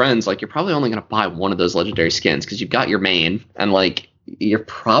with your friends, like you're probably only gonna buy one of those legendary skins because you've got your main, and like you're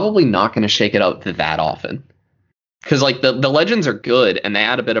probably not gonna shake it up that often. Because like the legends are good and they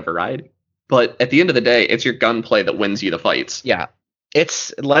add a bit of variety, but at the end of the day, it's your gunplay that wins you the fights. Yeah.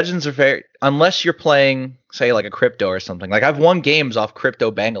 It's legends are very unless you're playing, say, like a crypto or something. Like I've won games off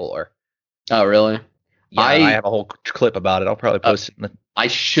Crypto Bangalore. Oh really? Yeah, I- I have a whole clip about it. I'll probably post it in the I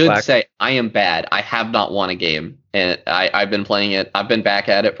should Slack. say I am bad. I have not won a game, and I've been playing it. I've been back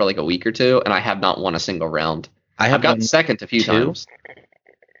at it for like a week or two, and I have not won a single round. I I've have gotten won second a few 2, times,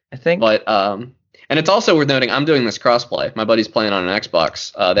 I think. but and it's also worth noting I'm doing this crossplay. My buddy's playing on an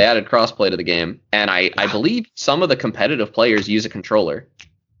Xbox. They added crossplay to the game, and I believe some of the competitive players use a controller.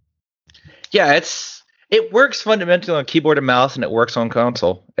 Yeah, it works fundamentally on keyboard and mouse, and it works on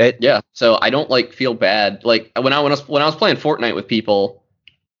console. Yeah, so I don't like feel bad. Like when I was playing Fortnite with people,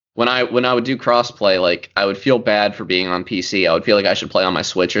 when I would do crossplay, like I would feel bad for being on PC. I would feel like I should play on my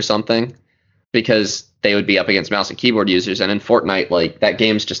Switch or something because they would be up against mouse and keyboard users. And in Fortnite, like that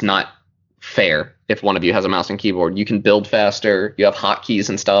game's just not fair. If one of you has a mouse and keyboard, you can build faster. You have hotkeys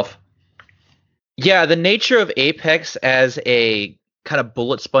and stuff. Yeah, the nature of Apex as a kind of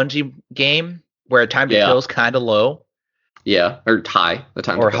bullet spongy game where time to Yeah. kill is kind of low Yeah, or high. The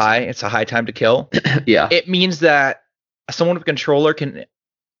time or to- high. It's a high time to kill. Yeah, It means that someone with a controller can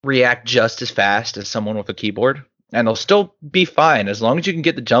react just as fast as someone with a keyboard, and they'll still be fine as long as you can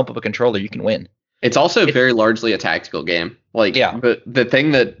get the jump of a controller. You can win. it's also very largely a tactical game. Like, Yeah. but the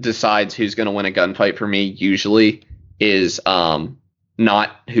thing that decides who's going to win a gunfight for me usually is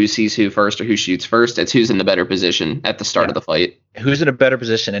not who sees who first or who shoots first. It's who's in the better position at the start Yeah. of the fight. Who's in a better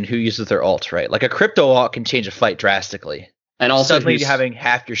position and who uses their ult, right? Like a crypto ult can change a fight drastically. And also suddenly he's- having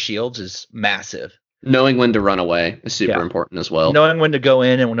half your shields is massive. knowing when to run away is super Yeah. important as well. Knowing when to go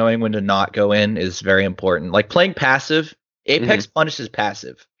in and knowing when to not go in is very important. Like playing passive, Apex punishes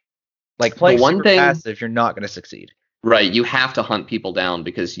passive. Like playing one super thing- passive, you're not going to succeed. Right, you have to hunt people down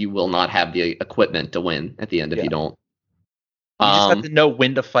because you will not have the equipment to win at the end if Yeah. you don't. You just have to know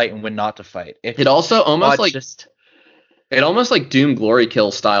when to fight and when not to fight. If It also almost Watch like just it almost like Doom Glory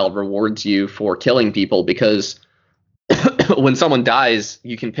Kill style rewards you for killing people because when someone dies,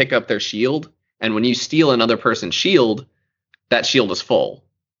 you can pick up their shield, and when you steal another person's shield, that shield is full.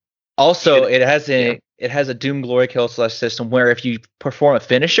 also it- it has a Doom Glory Kill slash system where if you perform a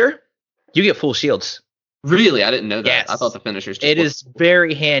finisher, you get full shields. Really, I didn't know that. Yes. I thought the finishers. Just It were- is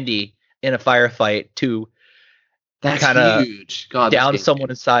very handy in a firefight to that's kinda huge. God, this down game's someone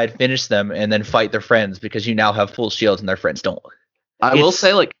huge. inside, finish them, and then fight their friends because you now have full shields and their friends don't. I will it's-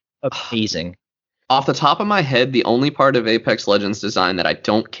 say, like Amazing. off the top of my head, the only part of Apex Legends design that I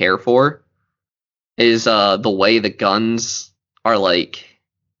don't care for is the way the guns are like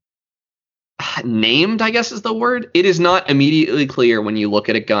named, I guess is the word. It is not immediately clear when you look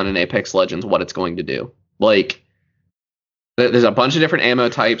at a gun in Apex Legends what it's going to do. Like there's a bunch of different ammo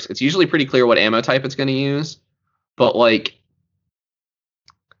types. It's usually pretty clear what ammo type it's going to use, but like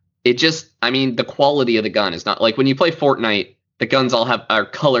it just, I mean, the quality of the gun is not like when you play Fortnite, the guns all are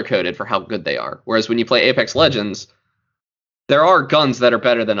color coded for how good they are. Whereas when you play Apex Legends, there are guns that are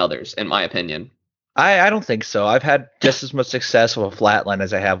better than others, in my opinion. I don't think so. I've had just as much success with a flatline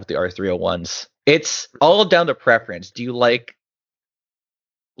as I have with the R301s. It's all down to preference. Do you like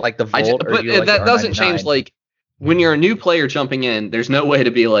the Volt or But do you like that the doesn't R99? change. Like when you're a new player jumping in, there's no way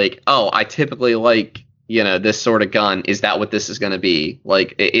to be like, oh, I typically like this sort of gun. Is that what this is going to be?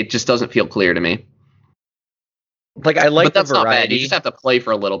 Like it just doesn't feel clear to me. Like I like But that's the not bad. variety. You just have to play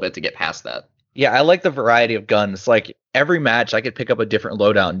for a little bit to get past that. Yeah, I like the variety of guns. Like every match, I could pick up a different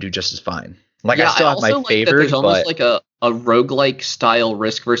loadout and do just as fine. Like Yeah, I still have also my like that favorite, there's almost but like a roguelike style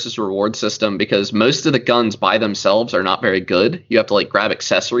risk versus reward system because most of the guns by themselves are not very good. You have to like grab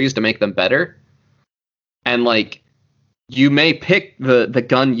accessories to make them better. And like you may pick the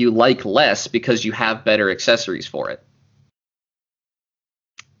gun you like less because you have better accessories for it.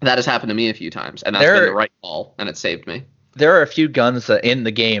 That has happened to me a few times, and that's been the right call, and it saved me. there are a few guns that in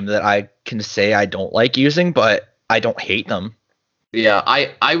the game that I can say I don't like using, but I don't hate them. Yeah,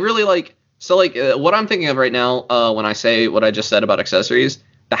 I really like. So like what I'm thinking of right now when I say what I just said about accessories,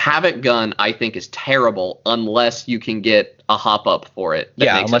 the Havoc gun I think is terrible unless you can get a hop up for it. that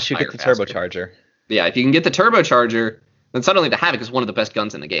Yeah, makes unless it you get the fire faster. turbocharger. Yeah, if you can get the turbocharger, then suddenly the Havoc is one of the best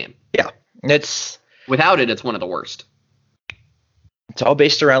guns in the game. It's Without it, it's one of the worst. it's all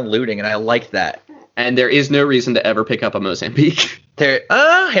based around looting, and I like that. And there is no reason to ever pick up a Mozambique. There,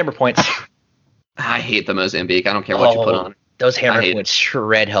 hammer points. I hate the Mozambique. I don't care what you put Oh. on. Those hammer I hate points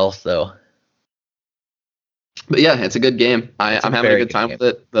shred health, though. But yeah, it's a good game. It's a I'm having a very good good time game.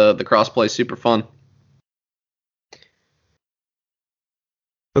 with it. The crossplay is super fun.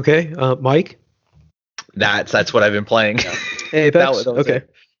 Okay, Mike. That's what I've been playing. Apex. That was okay. it.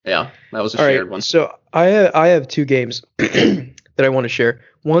 Yeah, that was a All shared right. one. So I have two games that I want to share.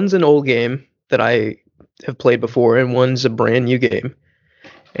 One's an old game that I have played before, and one's a brand new game.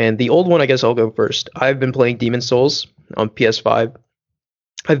 And the old one, I guess I'll go first. I've been playing Demon Souls on PS5.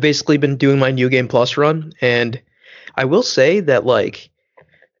 I've basically been doing my New Game Plus run, and I will say that like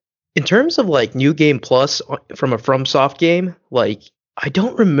in terms of like New Game Plus from a FromSoft game, like I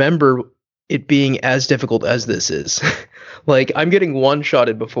don't remember it being as difficult as this is. Like I'm getting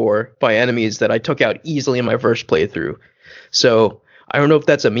one-shotted before by enemies that I took out easily in my first playthrough. So I don't know if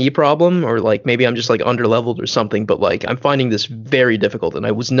that's a me problem or like maybe I'm just like underleveled or something, but like I'm finding this very difficult, and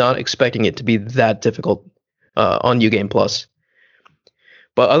I was not expecting it to be that difficult on New Game Plus.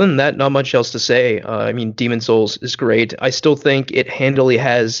 But other than that, not much else to say. I mean, Demon Souls is great. I still think it handily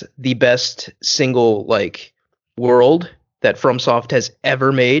has the best single like world that FromSoft has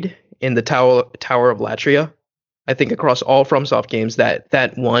ever made in the Tower of Latria. I think across all FromSoft games,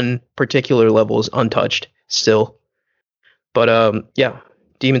 that one particular level is untouched still. But yeah,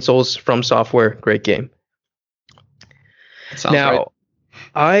 Demon Souls from Software, great game. Sounds Now, right.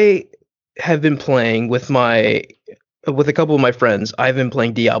 I have been playing with a couple of my friends. I've been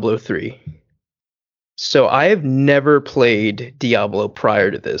playing Diablo 3. So I have never played Diablo prior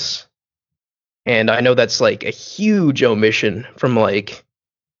to this. And I know that's like a huge omission from like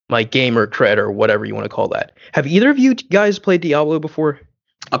my gamer cred or whatever you want to call that. Have either of you guys played Diablo before?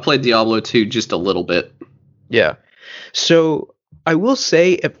 I played Diablo 2 just a little bit. Yeah. So I will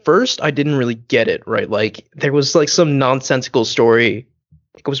say at first I didn't really get it, right? Like there was like some nonsensical story.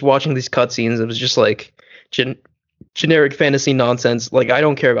 Like, I was watching these cutscenes. It was just like generic fantasy nonsense. Like, I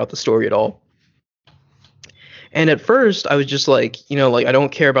don't care about the story at all. And at first, I was just like, like, I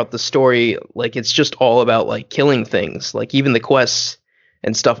don't care about the story. Like, it's just all about like killing things. Like, even the quests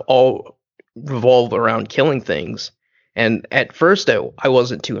and stuff all revolve around killing things. And at first, I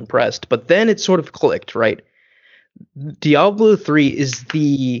wasn't too impressed. But then it sort of clicked, right? Diablo 3 is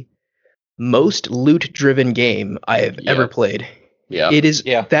the most loot-driven game I have ever played. Yeah. It is.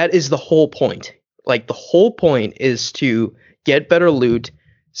 Yeah. That is the whole point. Like, the whole point is to get better loot,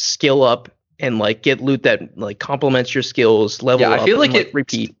 skill up, and like get loot that like complements your skills, level up. I feel like and, it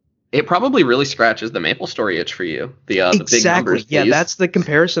repeat. It probably really scratches the MapleStory itch for you. The big numbers. Yeah, that's the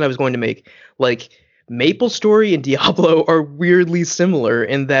comparison I was going to make. Like, MapleStory and Diablo are weirdly similar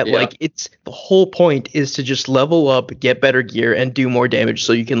in that like it's the whole point is to just level up, get better gear, and do more damage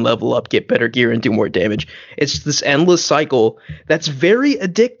so you can level up, get better gear, and do more damage. It's this endless cycle that's very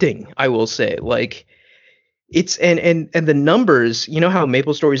addicting, I will say. Like, it's and the numbers, you know how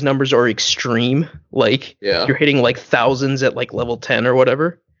MapleStory's numbers are extreme? Like, you're hitting like thousands at like level 10 or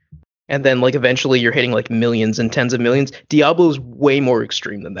whatever. And then like eventually you're hitting like millions and tens of millions. Diablo's way more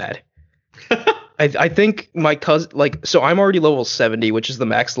extreme than that. I think my cousin, like, so I'm already level 70, which is the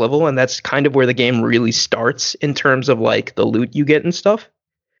max level, and that's kind of where the game really starts in terms of like the loot you get and stuff.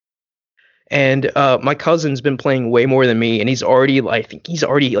 And my cousin's been playing way more than me, and I think he's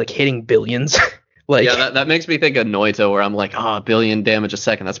already like hitting billions. Like, yeah, that makes me think of Noito, where I'm like, a billion damage a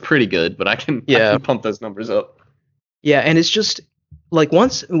second, that's pretty good, but I can pump those numbers up. Yeah, and it's just like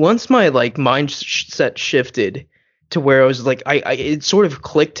once my like mindset shifted to where I was like, it sort of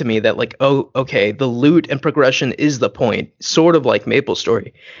clicked to me that like, oh, okay, the loot and progression is the point, sort of like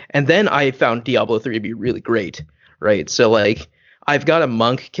MapleStory. And then I found Diablo 3 to be really great, right? So like, I've got a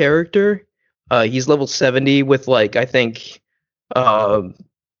monk character. He's level 70 with like, I think,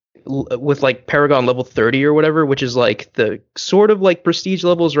 with like Paragon level 30 or whatever, which is like the sort of like prestige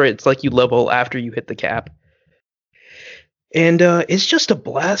levels, right? It's like you level after you hit the cap. And it's just a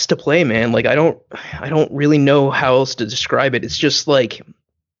blast to play, man. Like, I don't really know how else to describe it. It's just like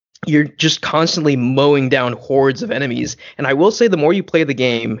you're just constantly mowing down hordes of enemies. And I will say, the more you play the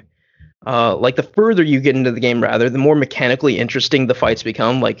game, like the further you get into the game, rather, the more mechanically interesting the fights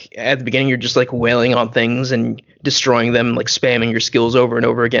become. Like, at the beginning, you're just like wailing on things and destroying them, like spamming your skills over and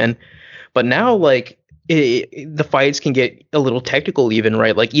over again. But now, like, the fights can get a little technical even,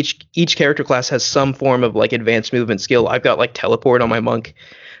 right? Like each character class has some form of like advanced movement skill. I've got like teleport on my monk.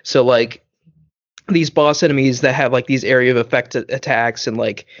 So like these boss enemies that have like these area of effect attacks and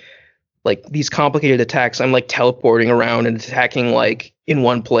like these complicated attacks, I'm like teleporting around and attacking like in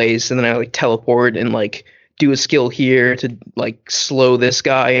one place, and then I like teleport and like do a skill here to like slow this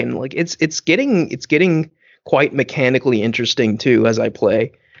guy, and like it's getting quite mechanically interesting too as I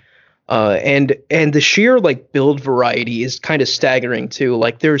play. And the sheer like build variety is kind of staggering too.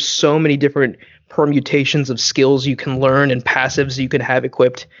 Like, there's so many different permutations of skills you can learn and passives you can have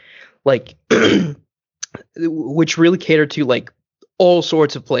equipped, like which really cater to like all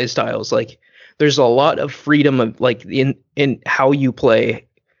sorts of play styles. Like, there's a lot of freedom of like in how you play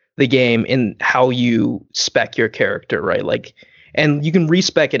the game, in how you spec your character, right? Like, and you can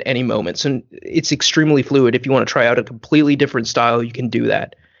respec at any moment. So it's extremely fluid. If you want to try out a completely different style, you can do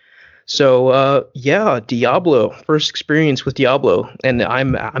that. So Diablo, first experience with Diablo, and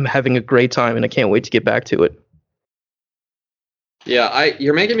I'm having a great time, and I can't wait to get back to it. Yeah,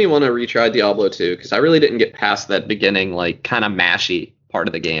 you're making me want to retry Diablo 2, because I really didn't get past that beginning like kind of mashy part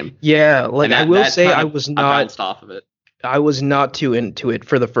of the game. Yeah, like I will say, I bounced off of it. I was not too into it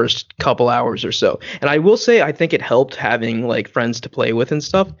for the first couple hours or so. And I will say, I think it helped having like friends to play with and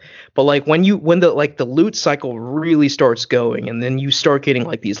stuff. But like when the loot cycle really starts going, and then you start getting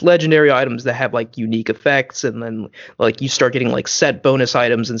like these legendary items that have like unique effects, and then like you start getting like set bonus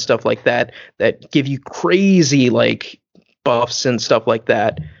items and stuff like that give you crazy like buffs and stuff like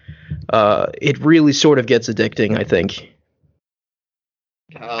that, it really sort of gets addicting, I think.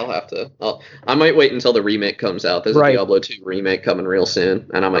 I might wait until the remake comes out. There's a Diablo 2 remake coming real soon,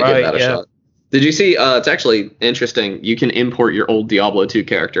 and I might give that a shot. Did you see, it's actually interesting, you can import your old Diablo 2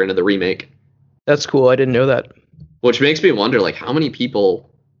 character into the remake. That's cool, I didn't know that. Which makes me wonder, like, how many people,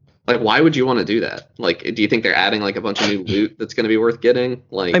 like, why would you want to do that? Like, do you think they're adding, like, a bunch of new loot that's going to be worth getting?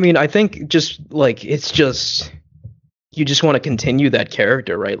 Like, I mean, I think just, like, it's just... you just want to continue that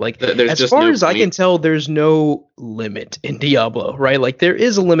character, right? Like, as far as I can tell, there's no limit in Diablo, right? Like, there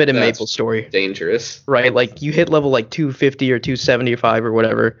is a limit in MapleStory. Dangerous. Right? Like, you hit level, like, 250 or 275 or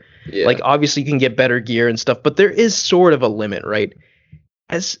whatever. Yeah. Like, obviously, you can get better gear and stuff, but there is sort of a limit, right?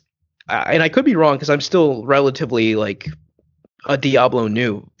 And I could be wrong, because I'm still relatively, like, a Diablo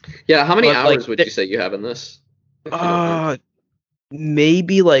noob. Yeah, how many hours would you say you have in this?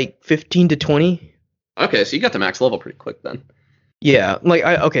 Maybe like 15 to 20. Okay, so you got to max level pretty quick then. Yeah, like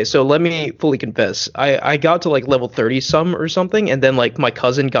okay, so let me fully confess. I got to like level 30 some or something, and then like my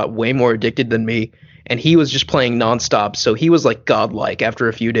cousin got way more addicted than me, and he was just playing nonstop, so he was like godlike after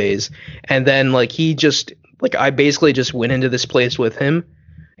a few days. And then like he just like I basically just went into this place with him,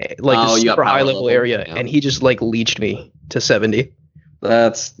 like Oh, this you got super power high level level, area, yeah. and he just like leeched me to 70.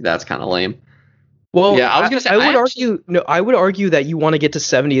 That's kind of lame. Well, Yeah, I was gonna say, I would I actually- argue no, I would argue that you want to get to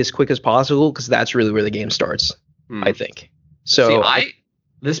 70 as quick as possible because that's really where the game starts, Hmm. I think. So See,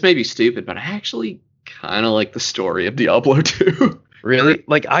 this may be stupid, but I actually kind of like the story of Diablo 2. really,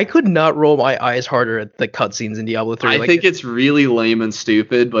 like I could not roll my eyes harder at the cutscenes in Diablo 3. I Like, think it's really lame and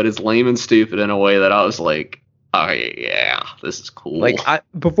stupid, but it's lame and stupid in a way that I was like, oh yeah, this is cool. like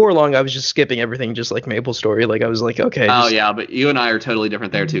before long, I was just skipping everything, just like Maple Story. Like I was like, okay, oh just- yeah, but you and I are totally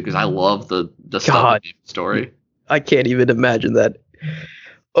different there too, because I love the stuff God. in the story. I can't even imagine that.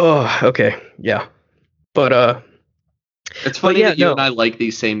 Oh, okay, yeah, but It's funny yeah, that you no. and I like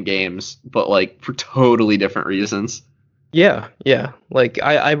these same games, but like for totally different reasons. yeah, like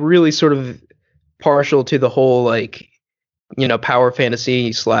I'm really sort of partial to the whole like, power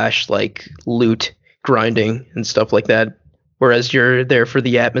fantasy / like loot grinding and stuff like that. Whereas you're there for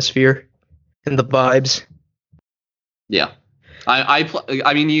the atmosphere and the vibes. Yeah.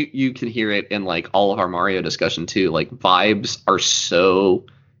 I mean, you can hear it in like all of our Mario discussion too. Like vibes are so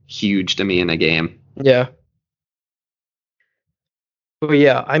huge to me in a game. Yeah. But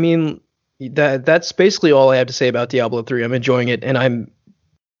yeah, I mean that's basically all I have to say about Diablo 3. I'm enjoying it, and I'm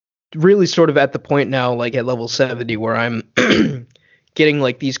really sort of at the point now, like at level 70, where I'm getting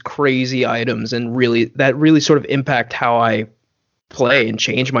like these crazy items and really sort of impact how I play and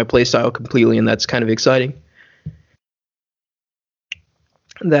change my playstyle completely, and that's kind of exciting.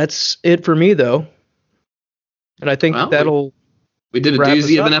 That's it for me though. And I think Well, that'll We did a Wrap us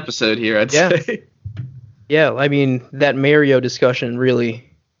doozy of up. an episode here, I'd Yeah. say. yeah, I mean that Mario discussion really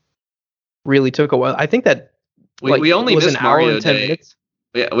took a while. I think that We only was missed an hour Mario and 10 Day. minutes.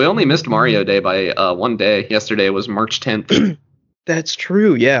 Yeah, we only missed Mario Day by one day. Yesterday was March 10th. That's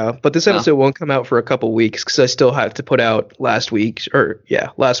true, yeah. But this Yeah. episode won't come out for a couple weeks because I still have to put out last week's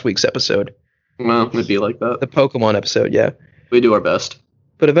episode, Well, it'd be like the that. Pokemon episode, yeah. We do our best.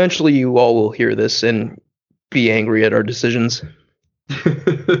 But eventually, you all will hear this and be angry at our decisions.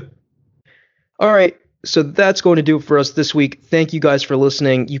 All right, so that's going to do it for us this week. Thank you guys for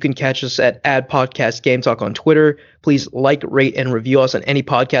listening. You can catch us at @podcast Game Talk on Twitter. Please like, rate, and review us on any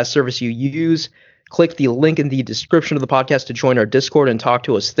podcast service you use. Click the link in the description of the podcast to join our Discord and talk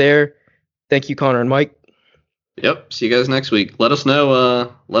to us there. Thank you, Connor and Mike. Yep. See you guys next week. Let us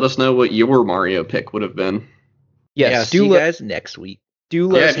know what your Mario pick would have been. Yes, see you guys next week. do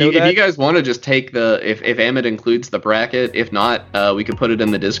let Yeah, us know if that. you guys want to just take if Amit includes the bracket, if not, we could put it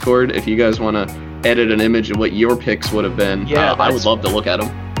in the Discord. If you guys want to edit an image of what your picks would have been, Yeah, I would love to look at them.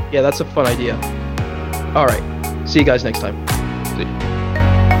 Yeah, that's a fun idea. All right, see you guys next time. See you.